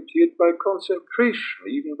cannot empty it by concentration,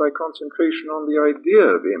 even by concentration on the idea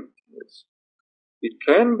of emptiness. It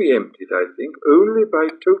can be emptied, I think, only by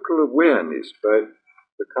total awareness, by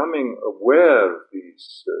becoming aware of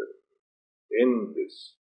these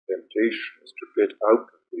endless temptations to get out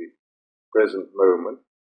of the present moment,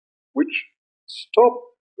 which stop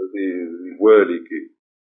the whirligig.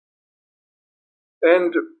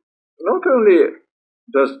 And not only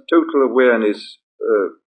does total awareness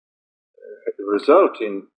result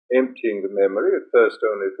in emptying the memory, at first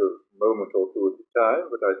only for a moment or two at a time,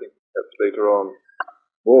 but I think perhaps later on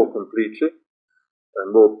more completely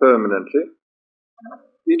and more permanently.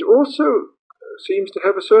 It also seems to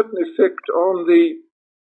have a certain effect on the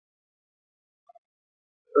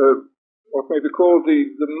what may be called the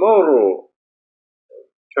moral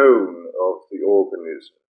tone of the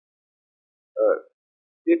organism.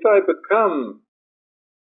 If I become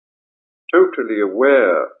totally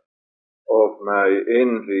aware of my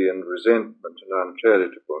envy and resentment and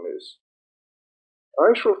uncharitableness,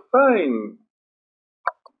 I shall find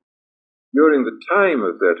during the time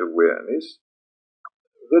of that awareness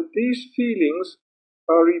that these feelings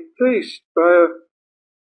are replaced by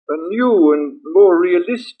a new and more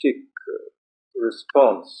realistic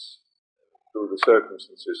response to the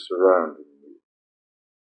circumstances surrounding me.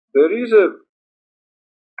 There is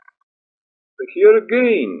here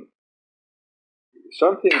again,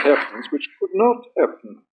 something happens which could not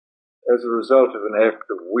happen as a result of an act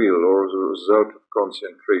of will or as a result of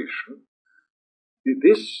concentration.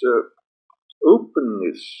 This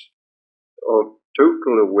openness of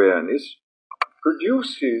total awareness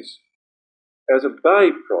produces, as a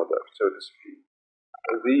byproduct, so to speak,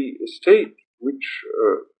 the state which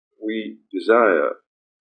we desire,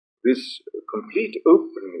 this complete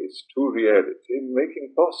openness to reality,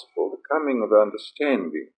 making possible the coming of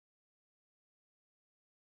understanding.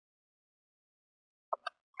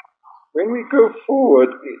 When we go forward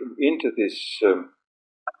into this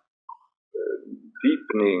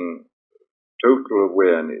deepening total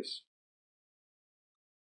awareness,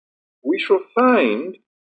 we shall find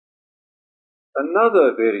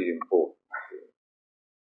another very important thing.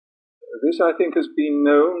 This, I think, has been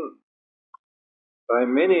known by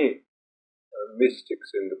many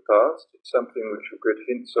mystics in the past. It's something which you get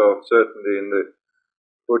hints of certainly in the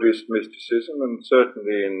Buddhist mysticism and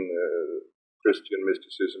certainly in Christian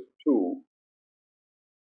mysticism too.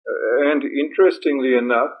 And interestingly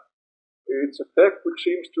enough, it's a fact which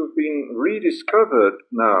seems to have been rediscovered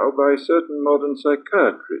now by certain modern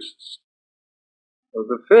psychiatrists.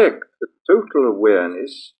 The fact that total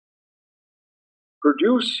awareness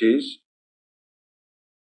produces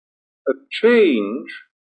a change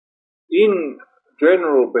in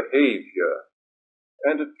general behavior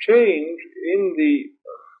and a change in the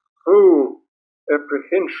whole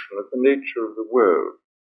apprehension of the nature of the world.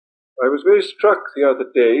 I was very struck the other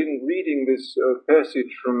day in reading this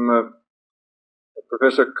passage from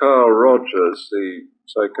Professor Carl Rogers, the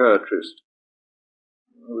psychiatrist,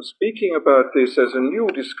 who was speaking about this as a new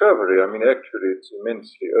discovery. I mean, actually, it's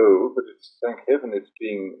immensely old, but it's, thank heaven, it's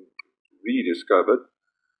being rediscovered,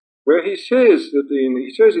 where he says that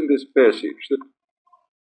in this passage that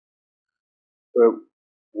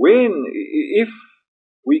if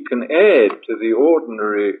we can add to the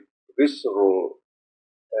ordinary visceral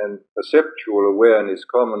and perceptual awareness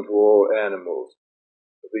common to all animals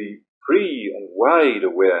the free and wide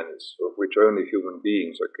awareness of which only human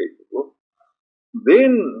beings are capable,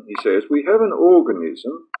 then, he says, we have an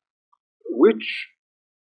organism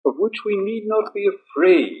of which we need not be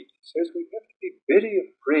afraid. He says we have to be very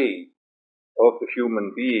afraid of the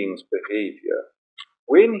human being's behavior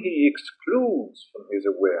when he excludes from his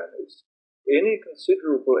awareness any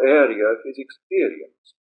considerable area of his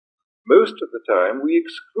experience. Most of the time we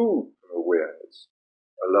exclude from awareness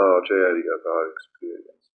a large area of our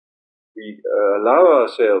experience. We allow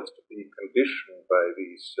ourselves to be conditioned by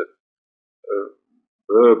these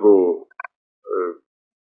verbal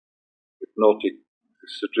hypnotic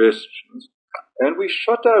suggestions, and we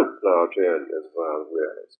shut out large areas of our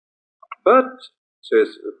awareness. But,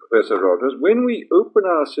 says Professor Rogers, when we open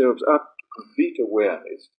ourselves up to complete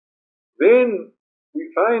awareness, then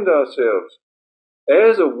we find ourselves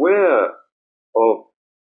as aware of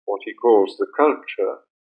what he calls the culture,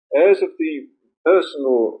 as of the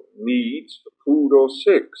personal needs for food or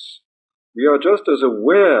sex. We are just as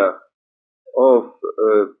aware of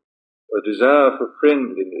a desire for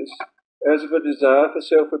friendliness as of a desire for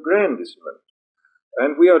self-aggrandizement.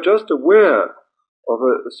 And we are just aware of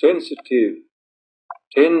a sensitive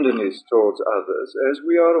tenderness towards others as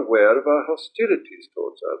we are aware of our hostilities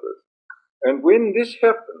towards others. And when this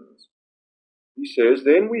happens, he says,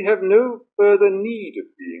 then we have no further need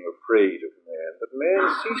of being afraid of man. That man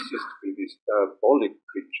ceases to be this diabolic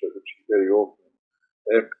creature which he very often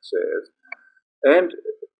acts as, and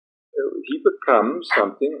he becomes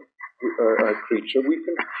something, a creature we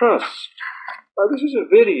can trust. Now, this is a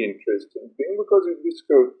very interesting thing because this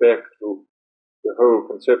goes back to the whole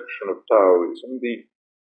conception of Taoism, the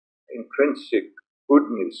intrinsic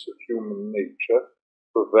goodness of human nature,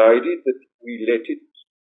 provided that we let it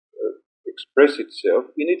express itself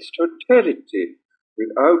in its totality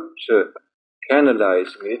without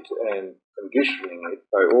canalizing it and conditioning it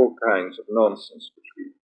by all kinds of nonsense, which we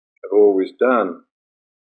have always done.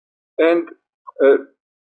 And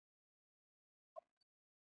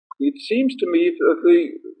it seems to me of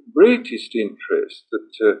the greatest interest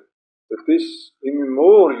that this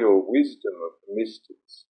immemorial wisdom of the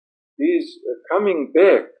mystics is coming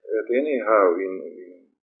back, anyhow, in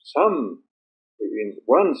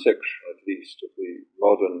one section at least of the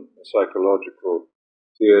modern psychological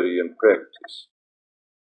theory and practice.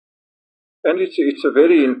 And it's a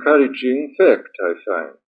very encouraging fact, I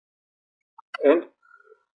find. And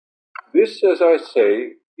this, as I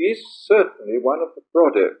say, is certainly one of the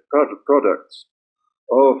products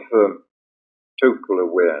of total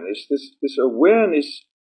awareness, this awareness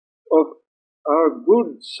of our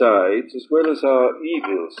good sides as well as our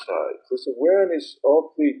evil sides, this awareness of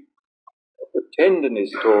the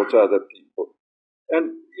tenderness towards other people.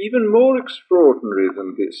 And even more extraordinary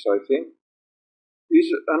than this, I think,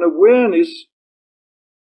 is an awareness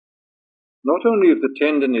not only of the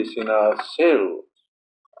tenderness in ourselves,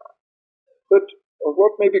 but of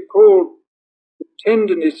what may be called the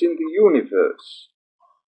tenderness in the universe.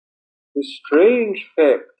 The strange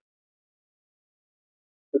fact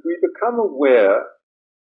that we become aware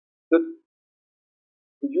that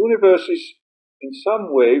the universe is in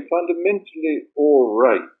some way fundamentally all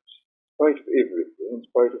right, in spite of everything, in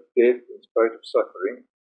spite of death, in spite of suffering,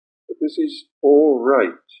 that this is all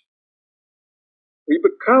right. We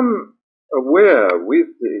become aware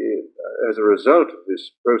as a result of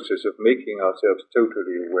this process of making ourselves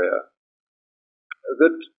totally aware,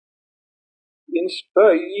 that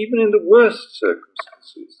even in the worst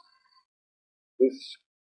circumstances, this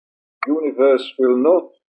universe will not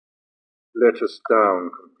let us down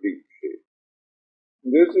completely.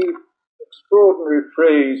 There's an extraordinary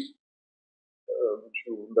phrase, which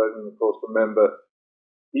you doesn't, of course, remember,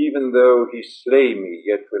 even though he slay me,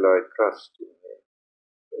 yet will I trust in him.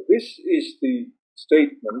 This is the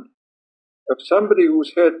statement of somebody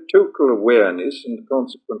who's had total awareness and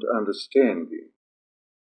consequent understanding.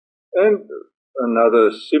 And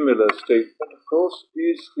another similar statement, of course,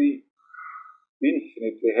 is the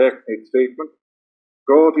infinitely hackneyed statement,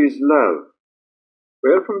 God is love.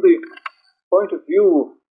 Well, from the point of view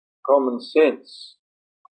of common sense,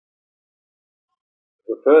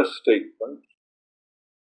 the first statement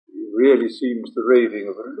really seems the raving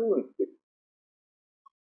of a lunatic.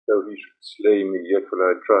 Though he should slay me, yet will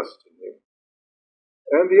I trust in him.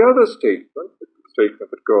 And the other statement, the statement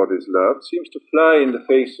that God is love, seems to fly in the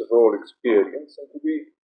face of all experience and to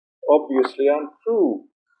be obviously untrue.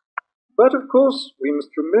 But of course, we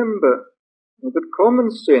must remember that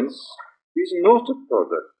common sense is not a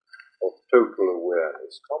product of total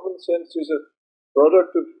awareness. Common sense is a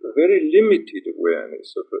product of a very limited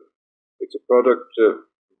awareness. It's a product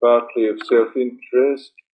partly of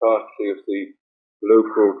self-interest, partly of the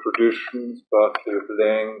local traditions, partly of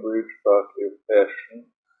language, partly of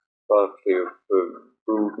passion, partly of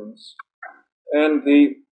prudence. And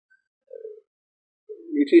it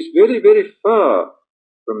is very, very far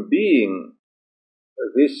from being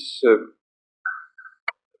this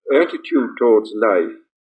attitude towards life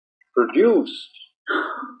produced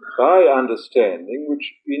by understanding,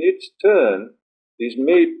 which in its turn is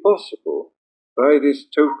made possible by this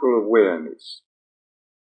total awareness.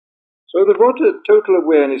 So that what total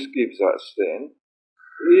awareness gives us then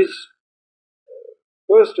is,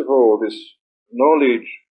 first of all, this knowledge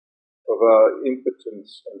of our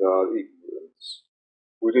impotence and our ignorance,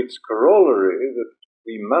 with its corollary that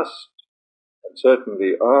we must, and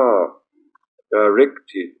certainly are,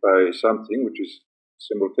 directed by something which is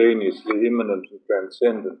simultaneously immanent and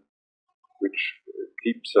transcendent, which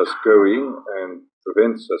keeps us going and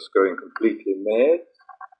prevents us going completely mad.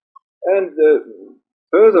 And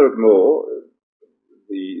furthermore,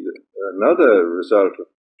 another result of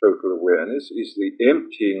total awareness is the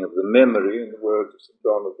emptying of the memory, in the words of St.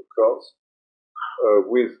 John of the Cross,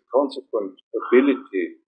 with consequent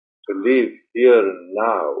ability to live here and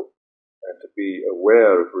now and to be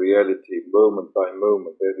aware of reality moment by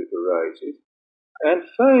moment as it arises. And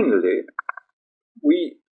finally,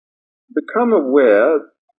 we become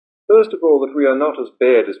aware, first of all, that we are not as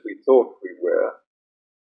bad as we thought we were,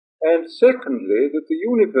 and secondly, that the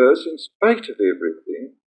universe, in spite of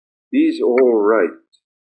everything, is all right,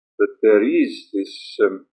 that there is this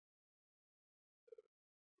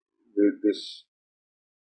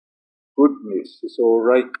goodness, this all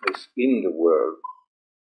rightness in the world.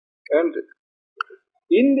 And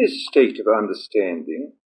in this state of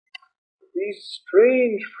understanding, these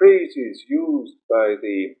strange phrases used by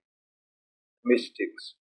the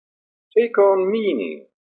mystics take on meaning.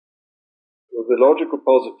 Well, the logical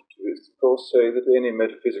positivists, of course, say that any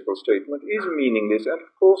metaphysical statement is meaningless, and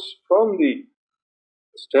of course, from the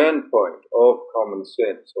standpoint of common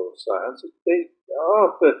sense or science, they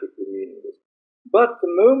are perfectly meaningless. But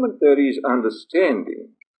the moment there is understanding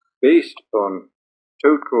based upon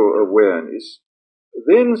total awareness,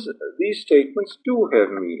 then these statements do have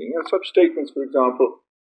meaning. And such statements, for example,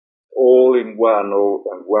 all in one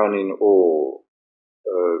and one in all,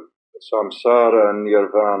 samsara and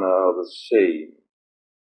nirvana are the same,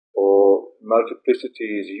 or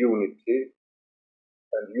multiplicity is unity,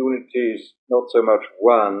 and unity is not so much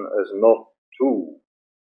one as not two.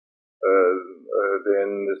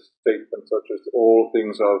 Then the statements such as all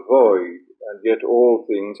things are void, and yet all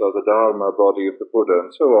things are the Dharma body of the Buddha,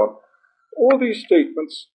 and so on. All these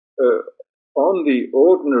statements on the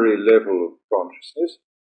ordinary level of consciousness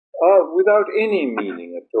are without any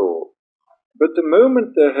meaning at all. But the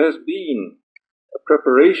moment there has been a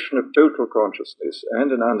preparation of total consciousness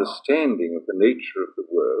and an understanding of the nature of the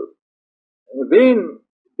world, then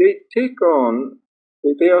they take on,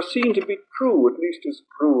 they are seen to be true, at least as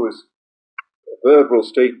true as verbal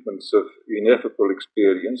statements of ineffable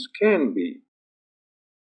experience can be.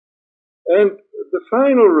 And the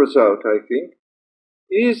final result, I think,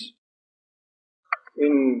 is,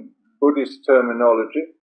 in Buddhist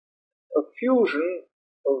terminology, a fusion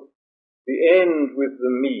of the end with the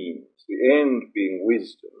means, the end being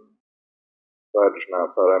wisdom, prajna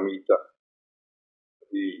paramita,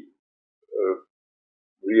 the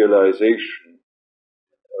realization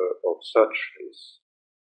of suchness,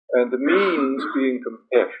 and the means being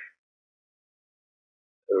compassion,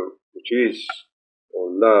 which is, or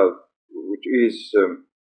love, which is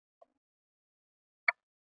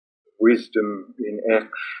wisdom in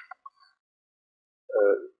action.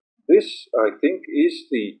 This, I think, is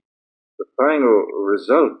the final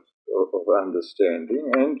result of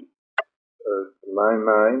understanding, and in my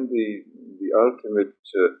mind, the ultimate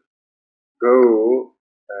goal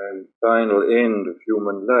and final end of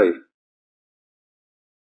human life.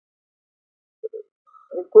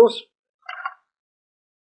 And of course,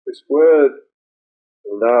 this word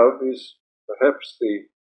love is perhaps the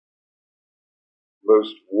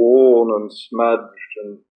most worn and smudged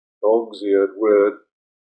and dog's-eared word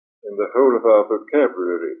in the whole of our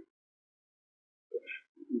vocabulary.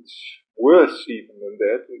 It's worse even than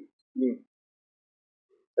that. It's been,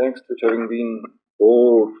 thanks to it having been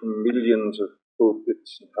bawled from millions of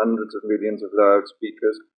pulpits and hundreds of millions of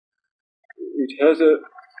loudspeakers, it has a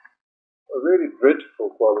really dreadful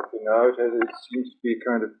quality now. It seems to be a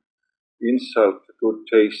kind of insult to good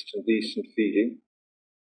taste and decent feeling,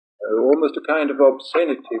 almost a kind of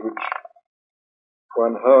obscenity which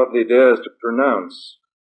one hardly dares to pronounce.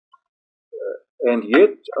 And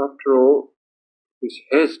yet, after all, this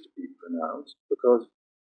has to be pronounced, because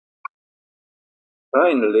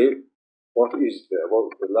finally, what is there? Well,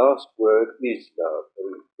 the last word is love.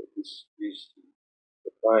 This is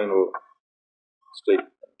the final statement,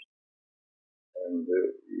 and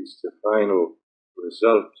is the final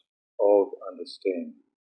result of understanding.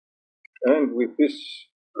 And with this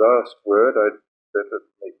last word, I'd better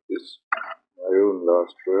make this my own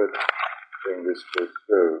last word, bring this to a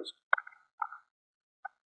close.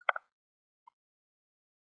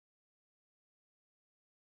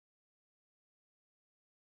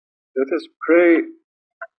 Let us pray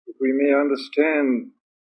that we may understand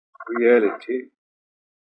reality,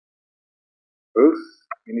 both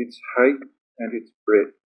in its height and its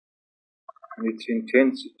breadth, in its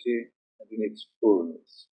intensity and in its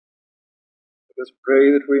fullness. Let us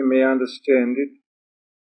pray that we may understand it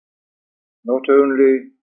not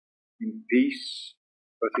only in peace,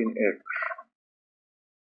 but in action,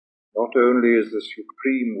 not only as the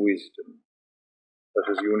supreme wisdom, but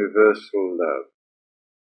as universal love.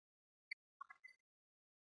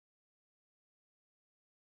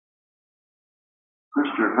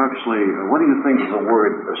 Mr. Huxley, what do you think of the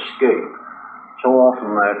word escape? So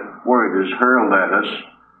often that word is hurled at us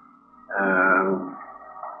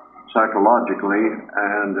psychologically,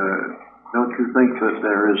 and don't you think that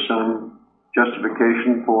there is some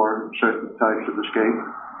justification for certain types of escape?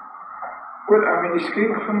 Well, I mean,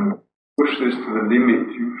 escape from push this to the limit.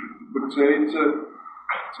 You would say it's a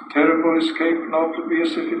terrible escape not to be a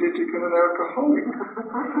syphilitic and an alcoholic.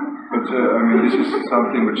 But, I mean, this is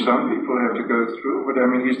something which some people have to go through. But, I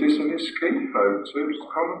mean, is this an escape? I would say it's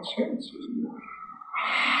common sense, isn't it?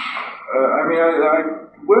 I mean,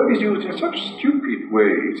 the word is used in such stupid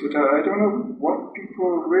ways that I don't know what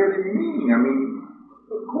people really mean. I mean,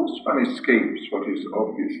 of course one escapes what is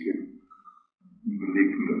obviously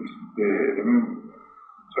malignant there. I mean,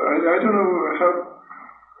 so I don't know how.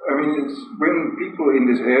 I mean, it's when people in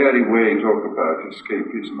this airy way talk about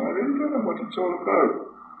escapism, I really don't know what it's all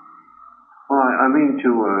about. Well, I mean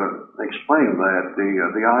to explain that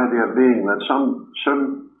the idea being that some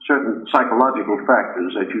certain psychological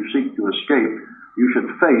factors that you seek to escape, you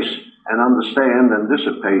should face and understand and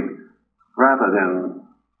dissipate rather than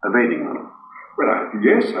evading them. Well,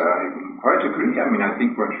 yes, I quite agree. I mean, I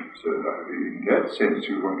think one should, in that sense,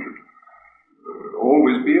 one should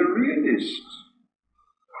always be a realist.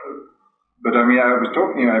 But I mean, I was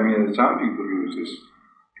talking, some people use this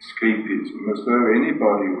escapism as though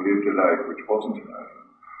anybody who lived a life which wasn't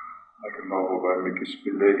like a novel by Mickey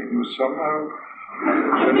Spillane was somehow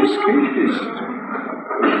an escapist.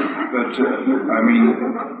 But,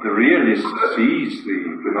 the realist sees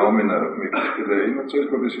the phenomena of Mickey Spillane and says,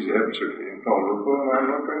 well, this is absolutely intolerable and I'm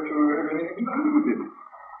not going to have anything to do with it.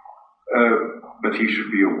 But he should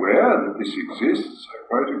be aware that this exists, I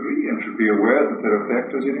quite agree, and should be aware that there are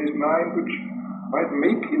factors in his mind which might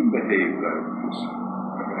make him behave like this.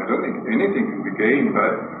 I don't think anything can be gained by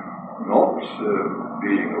not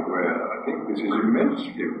being aware. I think this is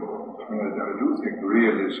immensely important. I do think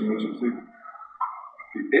realism is the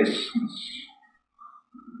essence.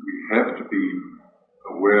 We have to be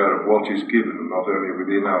aware of what is given, not only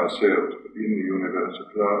within ourselves, but in the universe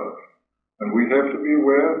at large. And we have to be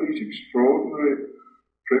aware of these extraordinary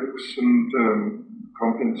tricks and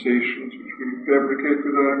compensations which we fabricate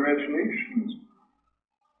with our imaginations.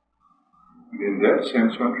 And in that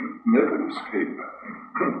sense, one should never escape, I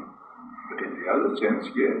think. But in the other sense,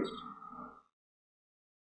 yes.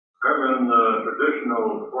 In the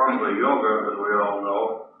traditional forms of yoga, as we all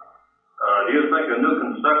know, do you think a new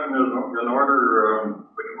conception is in order,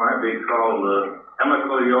 which might be called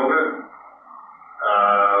chemical yoga?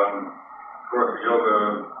 Of course,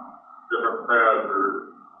 yoga, different paths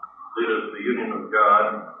lead us to the union of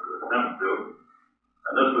God, or attempt to.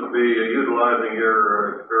 And this would be utilizing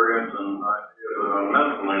your experience and ideas on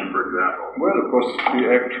mescaline, for example. Well, of course,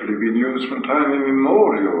 it's actually been used from time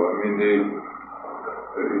immemorial. I mean,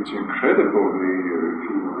 it's incredible. If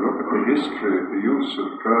you look at the history of the use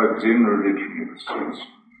of drugs in religion, it's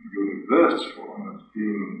universal and it's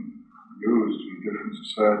been used in different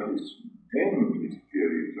societies in these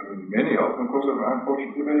periods. I mean, many of them, of course, are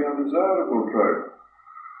unfortunately very undesirable drugs.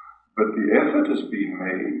 But the effort has been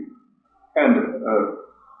made. And,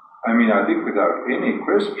 I think without any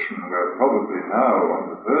question, we're probably now on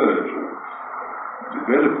the verge of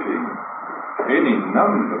developing any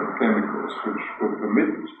number of chemicals which will permit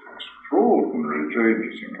extraordinary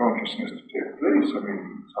changes in consciousness to take place. I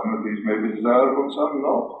mean, some of these may be desirable, some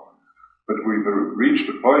not. But we've reached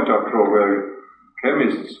a point, after all, where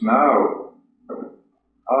chemists now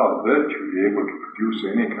are virtually able to produce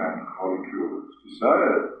any kind of molecule that's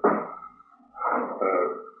desired.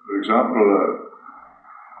 For example,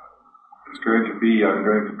 I'm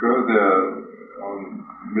going to go there on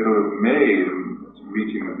the middle of May, a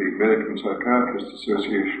meeting of the American Psychiatrist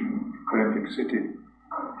Association in Atlantic City.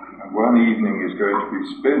 And one evening is going to be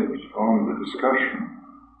spent on the discussion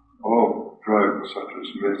of drugs such as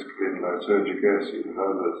mescaline, lysergic acid, and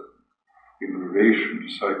others in relation to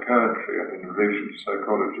psychiatry and in relation to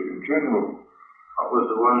psychology in general. What was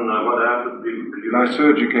the one, what acid did you use?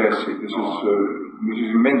 Lysergic acid. This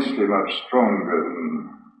is immensely much stronger than,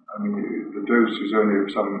 the dose is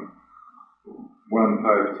only some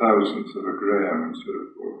 1/5000th of a gram instead of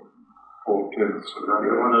 4/10 of a gram.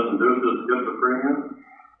 The one that induces schizophrenia?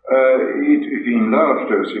 If in large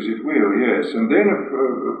doses it will, yes. And then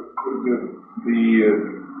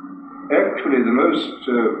actually the most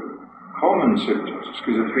common symptoms of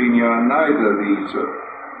schizophrenia are neither these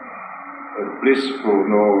blissful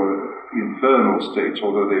nor infernal states,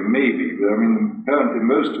 although they may be. But apparently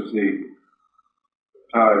most of the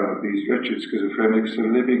time of these wretched schizophrenics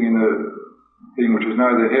are living in a thing which is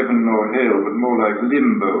neither heaven nor hell, but more like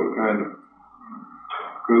limbo, a kind of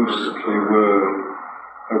ghostly world.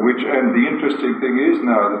 And the interesting thing is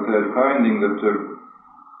now that they're finding that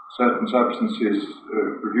certain substances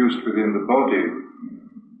produced within the body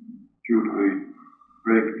due to the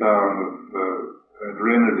breakdown of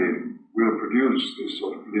adrenaline will produce this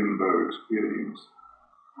sort of limbo experience.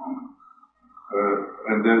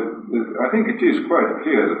 I think it is quite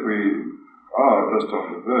clear that we are just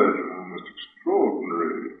on the verge of almost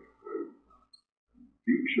extraordinary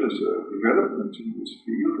features of development in this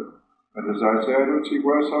field. And as I say, I don't see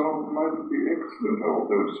why some of them might be excellent,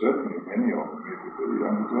 although certainly many of them may be very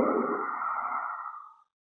undesirable.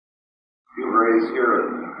 You raised here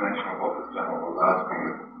in connection with what this gentleman was asking,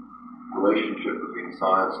 the relationship between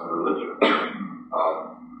science and religion.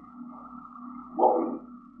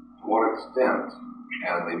 To what extent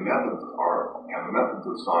Can the methods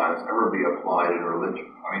of science ever be applied in religion?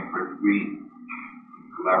 I mean, we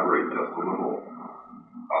collaborate just a little.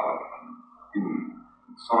 In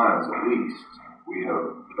science, at least, we have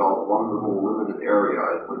developed one little limited area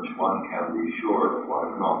in which one can be sure that one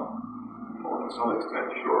is not, or to some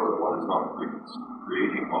extent sure that one is not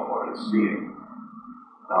creating what one is seeing.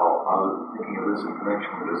 Now, I was thinking of this in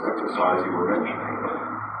connection with this exercise you were mentioning.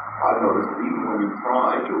 I've noticed that even when you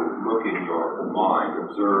try to look in your mind,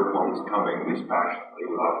 observe what is coming dispassionately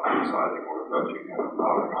without criticizing or judging it,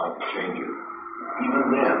 without trying to change it, even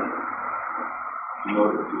then, you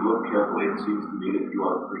know, if you look carefully, it seems to me that you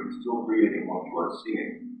are still creating what you are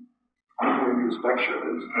seeing.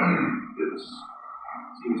 Introspection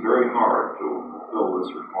seems very hard to fulfill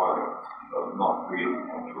this requirement of not creating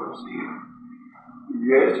what you are seeing.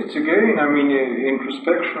 Yes, it's again, I mean,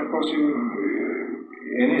 introspection, of course,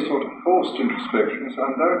 any sort of forced introspection is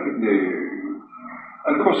undoubtedly,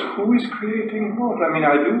 and of course, who is creating what? I mean,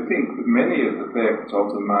 I do think that many of the facts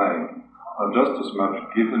of the mind are just as much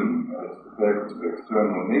given as the facts of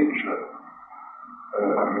external nature.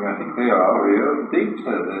 I mean, I think they are real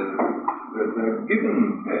data, they're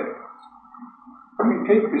given facts. I mean,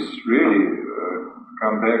 take this really,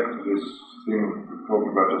 come back to this thing we're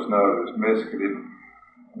talking about just now, this mescaline.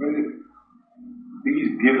 I mean,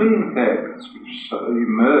 these given facts which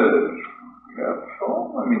emerge without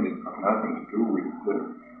form, I mean, it's got nothing to do with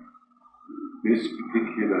this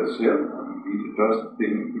particular self. I mean, these are just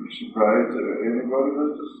things which surprise anybody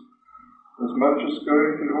as much as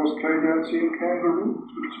going to Australia and seeing kangaroos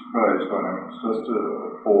would surprise one. I mean, it's just a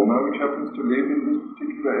fauna which happens to live in this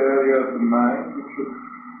particular area of the mind, which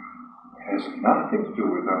has nothing to do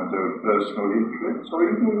with one's own personal interests or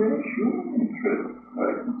even with any human interests,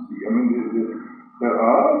 I can see. I mean, there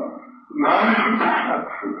are, the mind is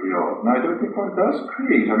naturally odd, and I don't think one does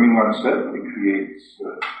create. I mean, one certainly creates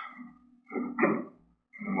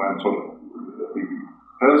one sort of the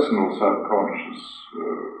personal subconscious,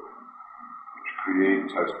 which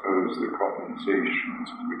creates, I suppose, the compensations,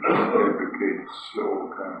 which fabricates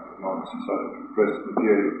all kinds of nonsense out of compressed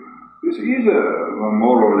material. This is a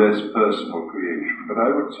more or less personal creation, but I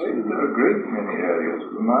would say that there are a great many areas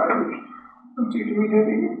of the mind which don't seem to be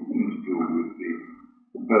having anything to do with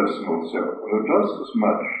the personal self, but are just as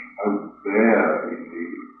much out there in the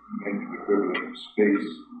mental equivalent of space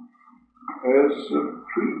as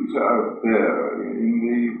trees are out there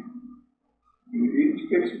in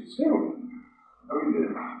space itself. I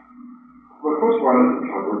mean, well, of course, one of the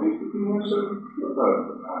troubles is that we know so little about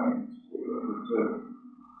the mind.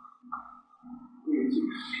 It's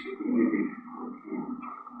extremely difficult to.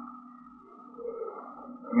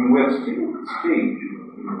 I mean, we're still at the stage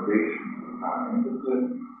in relation to the mind that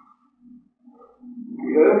the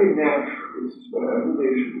early naturalists were in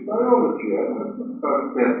relation to biology. About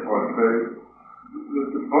that point,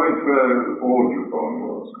 the point where Audubon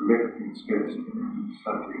was collecting specimens and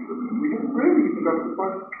studying them, and we haven't really even got to the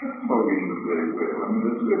point of cataloguing them very well. I mean,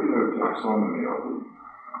 there's really no taxonomy of them.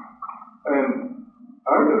 And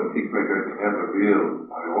I don't think we're going to have a real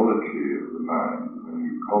biology of the mind, an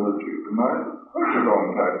ecology of the mind, for quite a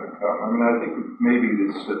long time to come. I mean, I think maybe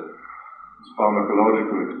this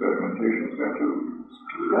pharmacological experimentation is going to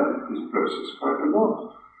speed up this process quite a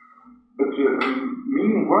lot. But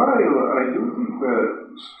meanwhile, I do think we're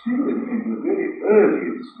still in the very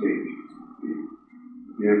earliest stages of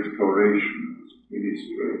the exploration of this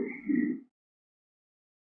strange field.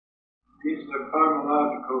 These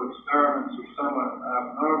pharmacological experiments are somewhat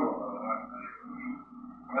abnormal, aren't they?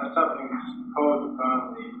 That's something that's imposed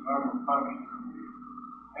upon the normal function of the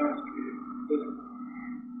chemistry and physics.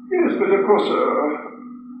 Yes, but of course,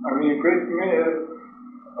 I mean, a great many,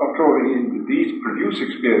 after all, these produce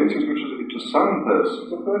experiences which, to some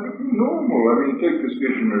persons, are perfectly normal. I mean, take this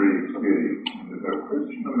visionary experience. There's no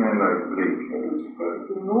question a man like Blake is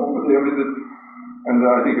perfectly normal. I mean, and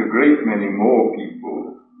I think a great many more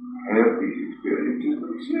people have these experiences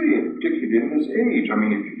than say it, particularly in this age. I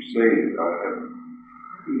mean, if you say that I have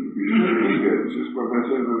visionary experiences, well, they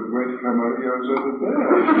say the great Camarillo is over there.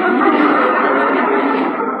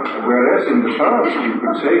 Whereas in the past you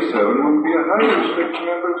could say so and would be a highly respected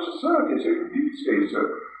member of society, so you did say so.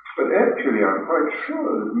 But actually, I'm quite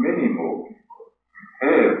sure that many more people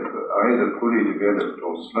have either fully developed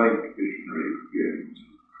or slight visionary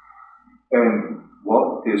experiences. And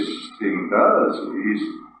what this thing does is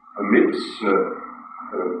permits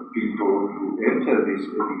people who enter these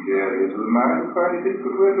areas of the mind find it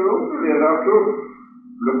difficult to enter over there. After all,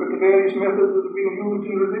 look at the various methods that have been used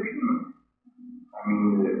in religion. I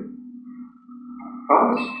mean,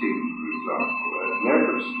 fasting, for example, and lack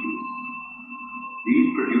of sleep, these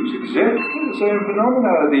produce exactly the same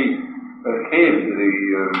phenomena. The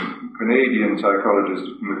Canadian psychologist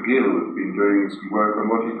McGill has been doing some work on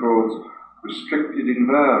what he calls restricted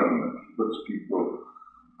environment. He puts people,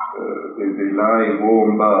 they lie in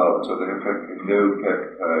warm baths, so they have practically no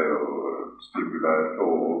tactile stimuli at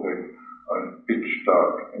all. They are in pitch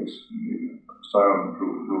darkness, in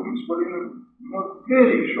soundproof rooms, but in a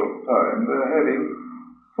very short time they're having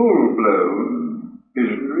full-blown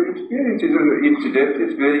visionary experiences. And incidentally,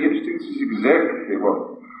 it's very interesting. This is exactly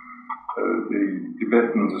what the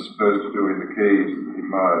Tibetans are supposed to do in the caves of the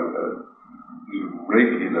Himalayas.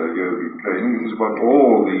 Regular yogic training. This is what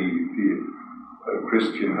all the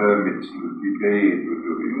Christian hermits in the Tibet were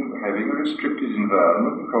doing, having a restricted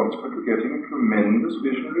environment and consequently getting tremendous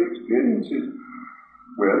visionary experiences.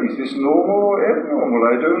 Well, is this normal or abnormal?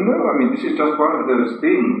 I don't know. I mean, this is just one of those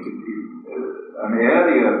things, an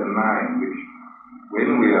area of the mind which,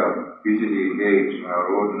 when we are busily engaged in our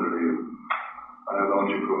ordinary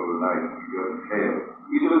biological life, we don't care.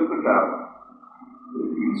 It opened up.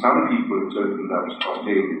 In some people, it's opened up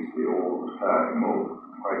spontaneously all the time, or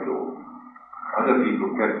quite often. Other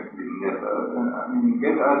people practically never.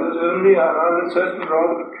 Yet others only under certain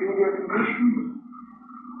rather peculiar conditions.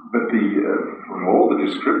 But from all the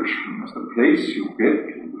descriptions, the place you get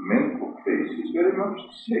to, the mental place, is very much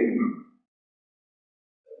the same.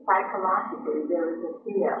 Psychologically, there is a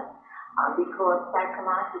fear, because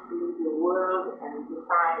psychologically the world and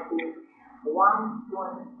society wants to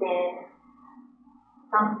understand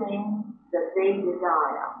something that they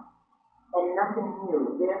desire, and nothing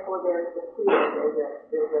new. Therefore, there is a fear,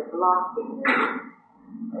 there's a blocking,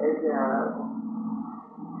 there's a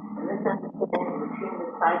misunderstanding between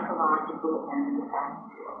the psychological and the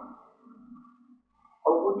actual.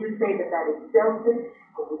 Or would you say that is selfish,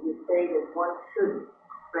 or would you say that one should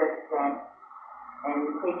express that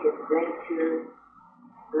and take adventure,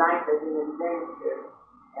 life as an adventure,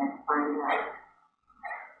 and find out?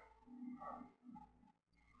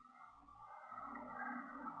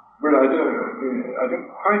 Well, I don't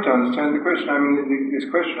quite understand the question. I mean, this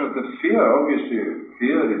question of the fear, obviously,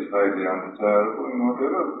 fear is highly undesirable in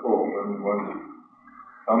whatever form. I mean, one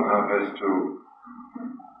somehow has to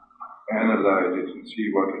analyze it and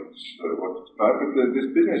see what it's about. But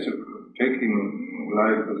this business of taking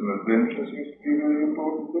life as an adventure seems to be a very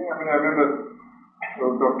important thing. I mean, I remember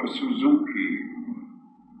Dr. Suzuki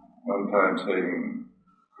one time saying,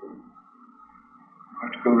 you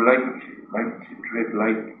have to go lightly, tread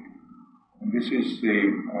lightly. And this is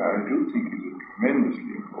I do think it is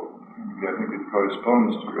tremendously important. I think it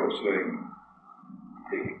corresponds to your saying,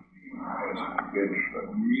 taking as an adventure.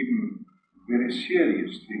 And even very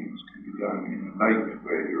serious things can be done in a light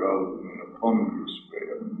way rather than in a ponderous way.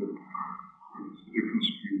 I mean, it's the difference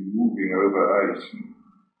between moving over ice and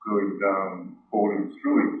going down, falling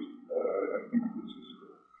through it. I think this is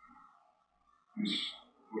this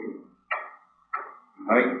sort of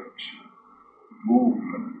light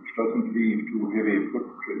movement which doesn't leave too heavy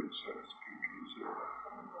footprints, so to speak.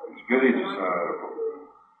 It's very desirable.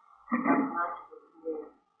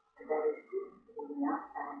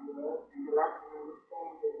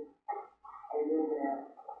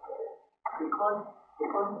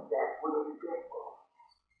 Because of that, what do you get for?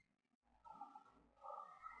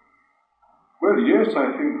 Well, yes,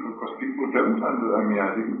 I think, because people don't I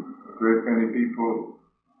think a great many people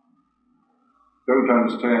don't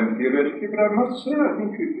understand theoretically, but I must say I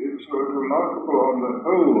think it's sort of remarkable on the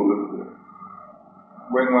whole that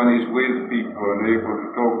when one is with people and able to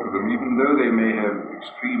talk to them, even though they may have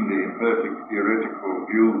extremely imperfect theoretical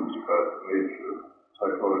views about the nature of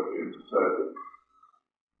psychology and society,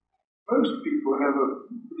 most people have a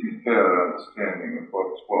pretty fair understanding of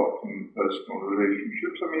what's what in personal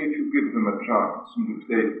relationships. I mean, if you give them a chance and if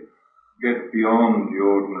they get beyond the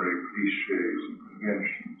ordinary cliches and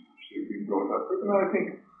conventions which they've been brought up with, and I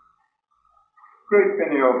think a great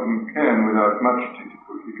many of them can, without much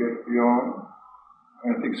difficulty, get beyond.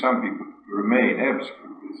 I think some people remain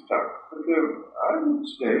absolutely stuck. But I would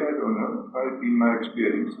say, I don't know, it might be my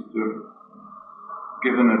experience that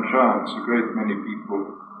given a chance, a great many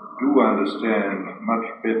people do understand much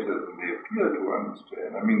better than they appear to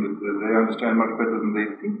understand. I mean, that they understand much better than they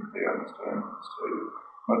think they understand,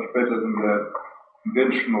 much better than their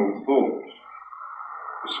conventional thought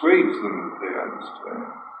persuades them that they understand.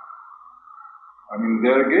 I mean,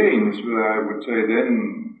 there again is where I would say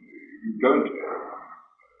then you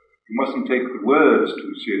mustn't take the words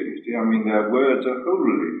too seriously. I mean, their words are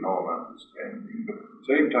wholly non-understanding, but at the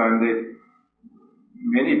same time,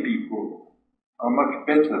 many people are much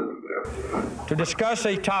better than that. To discuss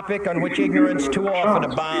a topic on which ignorance too often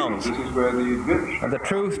abounds, This is where the invention and the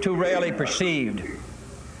truth too rarely perceived,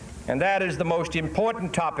 and that is the most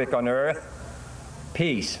important topic on earth,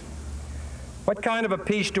 peace. What kind of a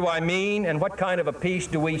peace do I mean, and what kind of a peace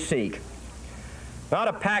do we seek? Not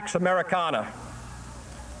a Pax Americana,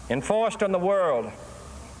 enforced on the world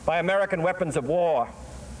by American weapons of war,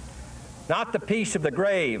 not the peace of the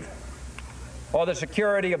grave or the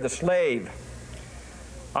security of the slave.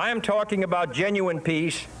 I am talking about genuine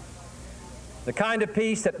peace, the kind of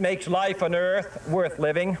peace that makes life on earth worth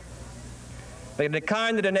living, the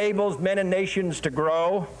kind that enables men and nations to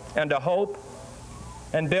grow and to hope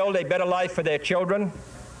and build a better life for their children.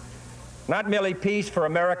 Not merely peace for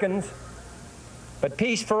Americans, but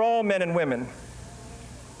peace for all men and women.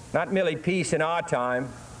 Not merely peace in our time,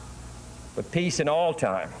 but peace in all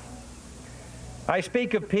time. I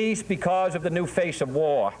speak of peace because of the new face of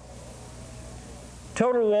war.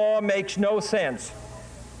 Total war makes no sense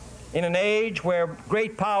in an age where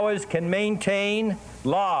great powers can maintain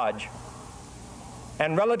large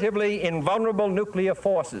and relatively invulnerable nuclear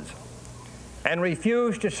forces and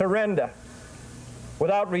refuse to surrender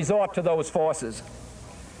without resort to those forces.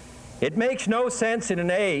 It makes no sense in an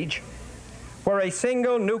age where a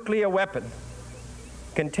single nuclear weapon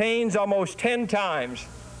contains almost 10 times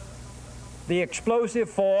the explosive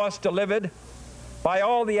force delivered by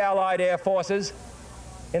all the Allied air forces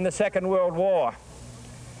in the Second World War.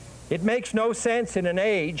 It makes no sense in an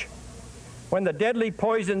age when the deadly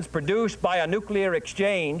poisons produced by a nuclear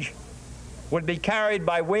exchange would be carried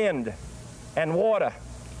by wind and water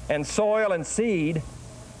and soil and seed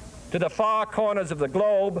to the far corners of the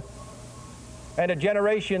globe and to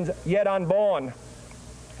generations yet unborn.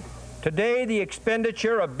 Today, the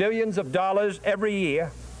expenditure of billions of dollars every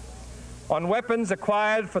year on weapons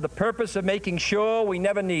acquired for the purpose of making sure we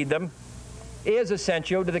never need them is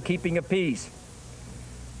essential to the keeping of peace.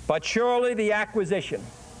 But surely the acquisition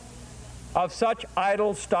of such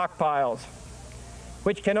idle stockpiles,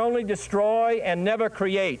 which can only destroy and never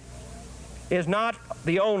create, is not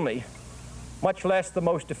the only, much less the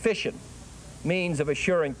most efficient, means of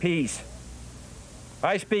assuring peace.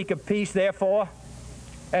 I speak of peace, therefore,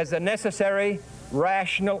 as the necessary,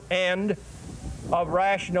 rational end of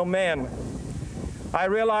rational men. I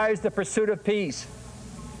realize the pursuit of peace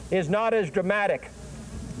is not as dramatic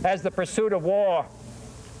as the pursuit of war,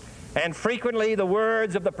 and frequently the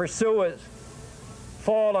words of the pursuers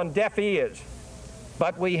fall on deaf ears,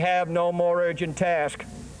 but we have no more urgent task.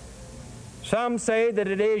 Some say that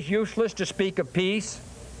it is useless to speak of peace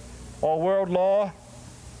or world law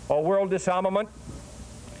or world disarmament,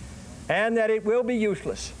 and that it will be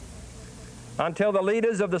useless until the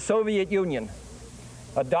leaders of the Soviet Union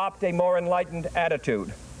adopt a more enlightened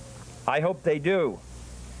attitude. I hope they do.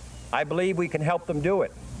 I believe we can help them do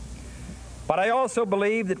it. But I also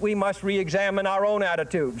believe that we must re-examine our own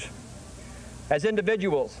attitudes as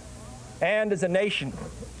individuals and as a nation,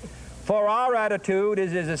 for our attitude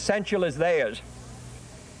is as essential as theirs.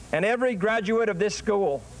 And every graduate of this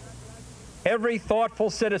school, every thoughtful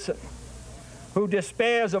citizen who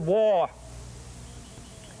despairs of war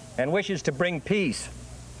and wishes to bring peace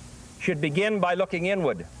should begin by looking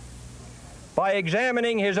inward, by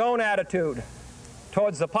examining his own attitude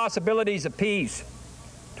towards the possibilities of peace,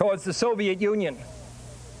 towards the Soviet Union,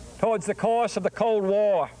 towards the course of the Cold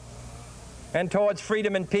War, and towards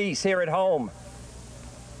freedom and peace here at home.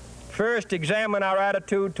 First, examine our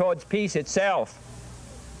attitude towards peace itself.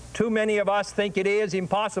 Too many of us think it is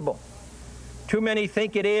impossible. Too many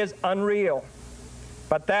think it is unreal.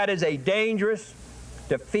 But that is a dangerous,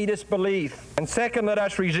 defeatist belief. And second, let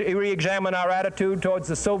us re-examine our attitude towards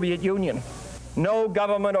the Soviet Union. No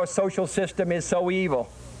government or social system is so evil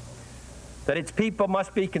that its people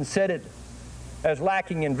must be considered as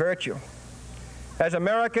lacking in virtue. As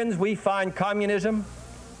Americans, we find communism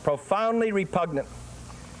profoundly repugnant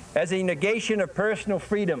as a negation of personal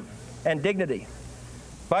freedom and dignity.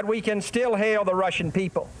 But we can still hail the Russian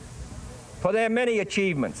people for their many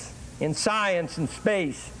achievements in science and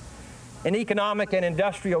space, in economic and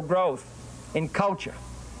industrial growth, in culture,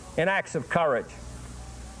 in acts of courage.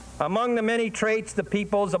 Among the many traits the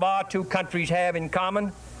peoples of our two countries have in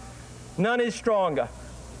common, none is stronger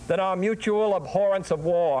than our mutual abhorrence of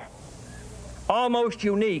war. Almost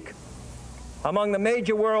unique among the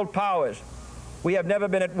major world powers, we have never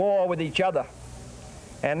been at war with each other.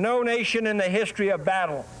 And no nation in the history of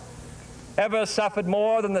battle ever suffered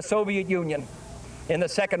more than the Soviet Union in the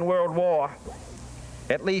Second World War.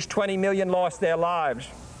 At least 20 million lost their lives.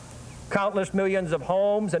 Countless millions of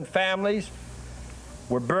homes and families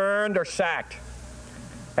were burned or sacked.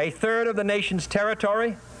 A third of the nation's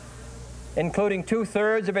territory including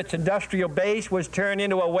 2/3 of its industrial base, was turned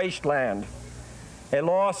into a wasteland, a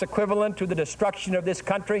loss equivalent to the destruction of this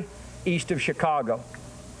country east of Chicago.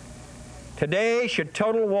 Today, should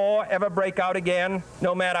total war ever break out again,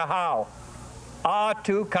 no matter how, our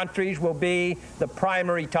two countries will be the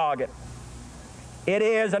primary target. It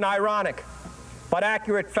is an ironic but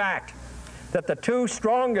accurate fact that the two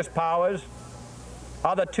strongest powers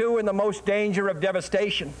are the two in the most danger of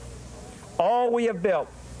devastation. All we have built,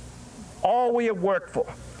 all we have worked for,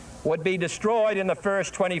 would be destroyed in the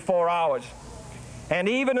first 24 hours. And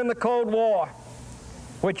even in the Cold War,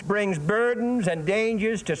 which brings burdens and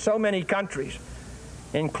dangers to so many countries,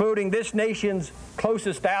 including this nation's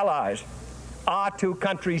closest allies, our two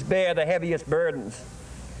countries bear the heaviest burdens.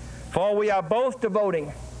 For we are both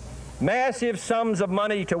devoting massive sums of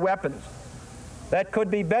money to weapons that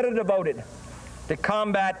could be better devoted to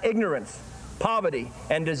combat ignorance, poverty,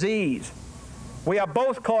 and disease. We are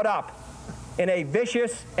both caught up in a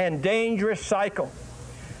vicious and dangerous cycle,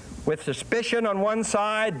 with suspicion on one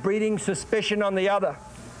side breeding suspicion on the other,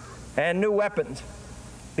 and new weapons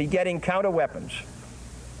begetting counter-weapons.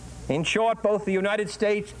 In short, both the United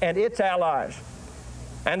States and its allies,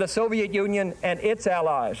 and the Soviet Union and its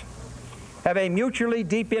allies, have a mutually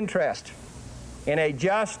deep interest in a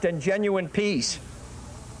just and genuine peace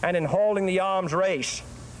and in holding the arms race.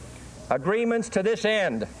 Agreements to this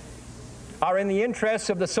end are in the interests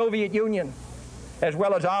of the Soviet Union as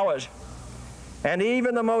well as ours, and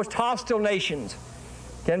even the most hostile nations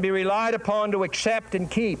can be relied upon to accept and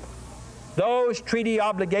keep those treaty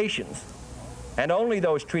obligations, and only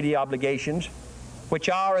those treaty obligations, which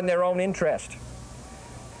are in their own interest.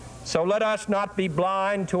 So let us not be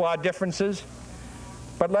blind to our differences,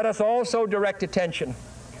 but let us also direct attention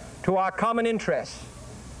to our common interests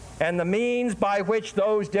and the means by which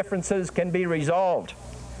those differences can be resolved.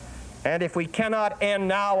 And if we cannot end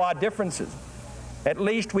now our differences, at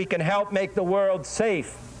least we can help make the world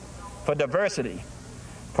safe for diversity.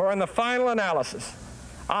 For in the final analysis,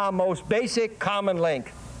 our most basic common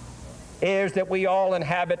link is that we all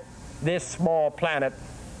inhabit this small planet.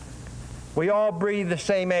 We all breathe the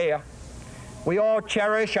same air. We all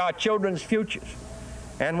cherish our children's futures,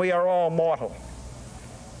 and we are all mortal.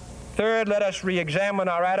 Third, let us re-examine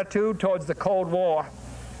our attitude towards the Cold War,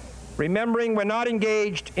 remembering we're not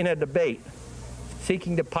engaged in a debate,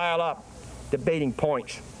 seeking to pile up debating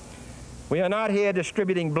points. We are not here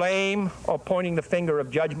distributing blame or pointing the finger of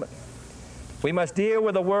judgment. We must deal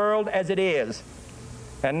with the world as it is,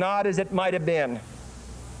 and not as it might have been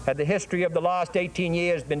had the history of the last 18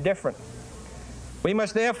 years been different. We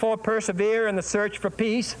must therefore persevere in the search for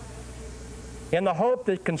peace, in the hope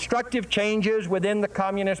that constructive changes within the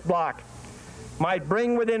communist bloc might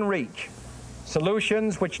bring within reach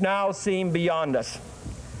solutions which now seem beyond us.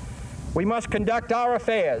 We must conduct our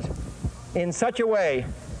affairs in such a way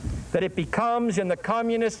that it becomes in the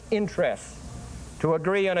communist interests to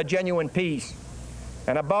agree on a genuine peace,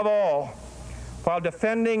 and above all, while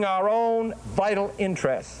defending our own vital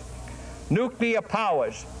interests. Nuclear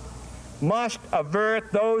powers must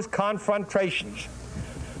avert those confrontations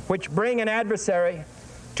which bring an adversary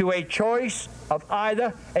to a choice of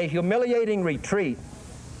either a humiliating retreat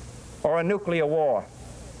or a nuclear war.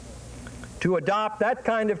 To adopt that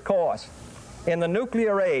kind of course in the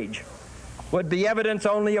nuclear age would be evidence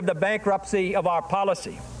only of the bankruptcy of our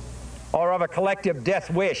policy or of a collective death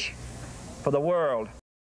wish for the world.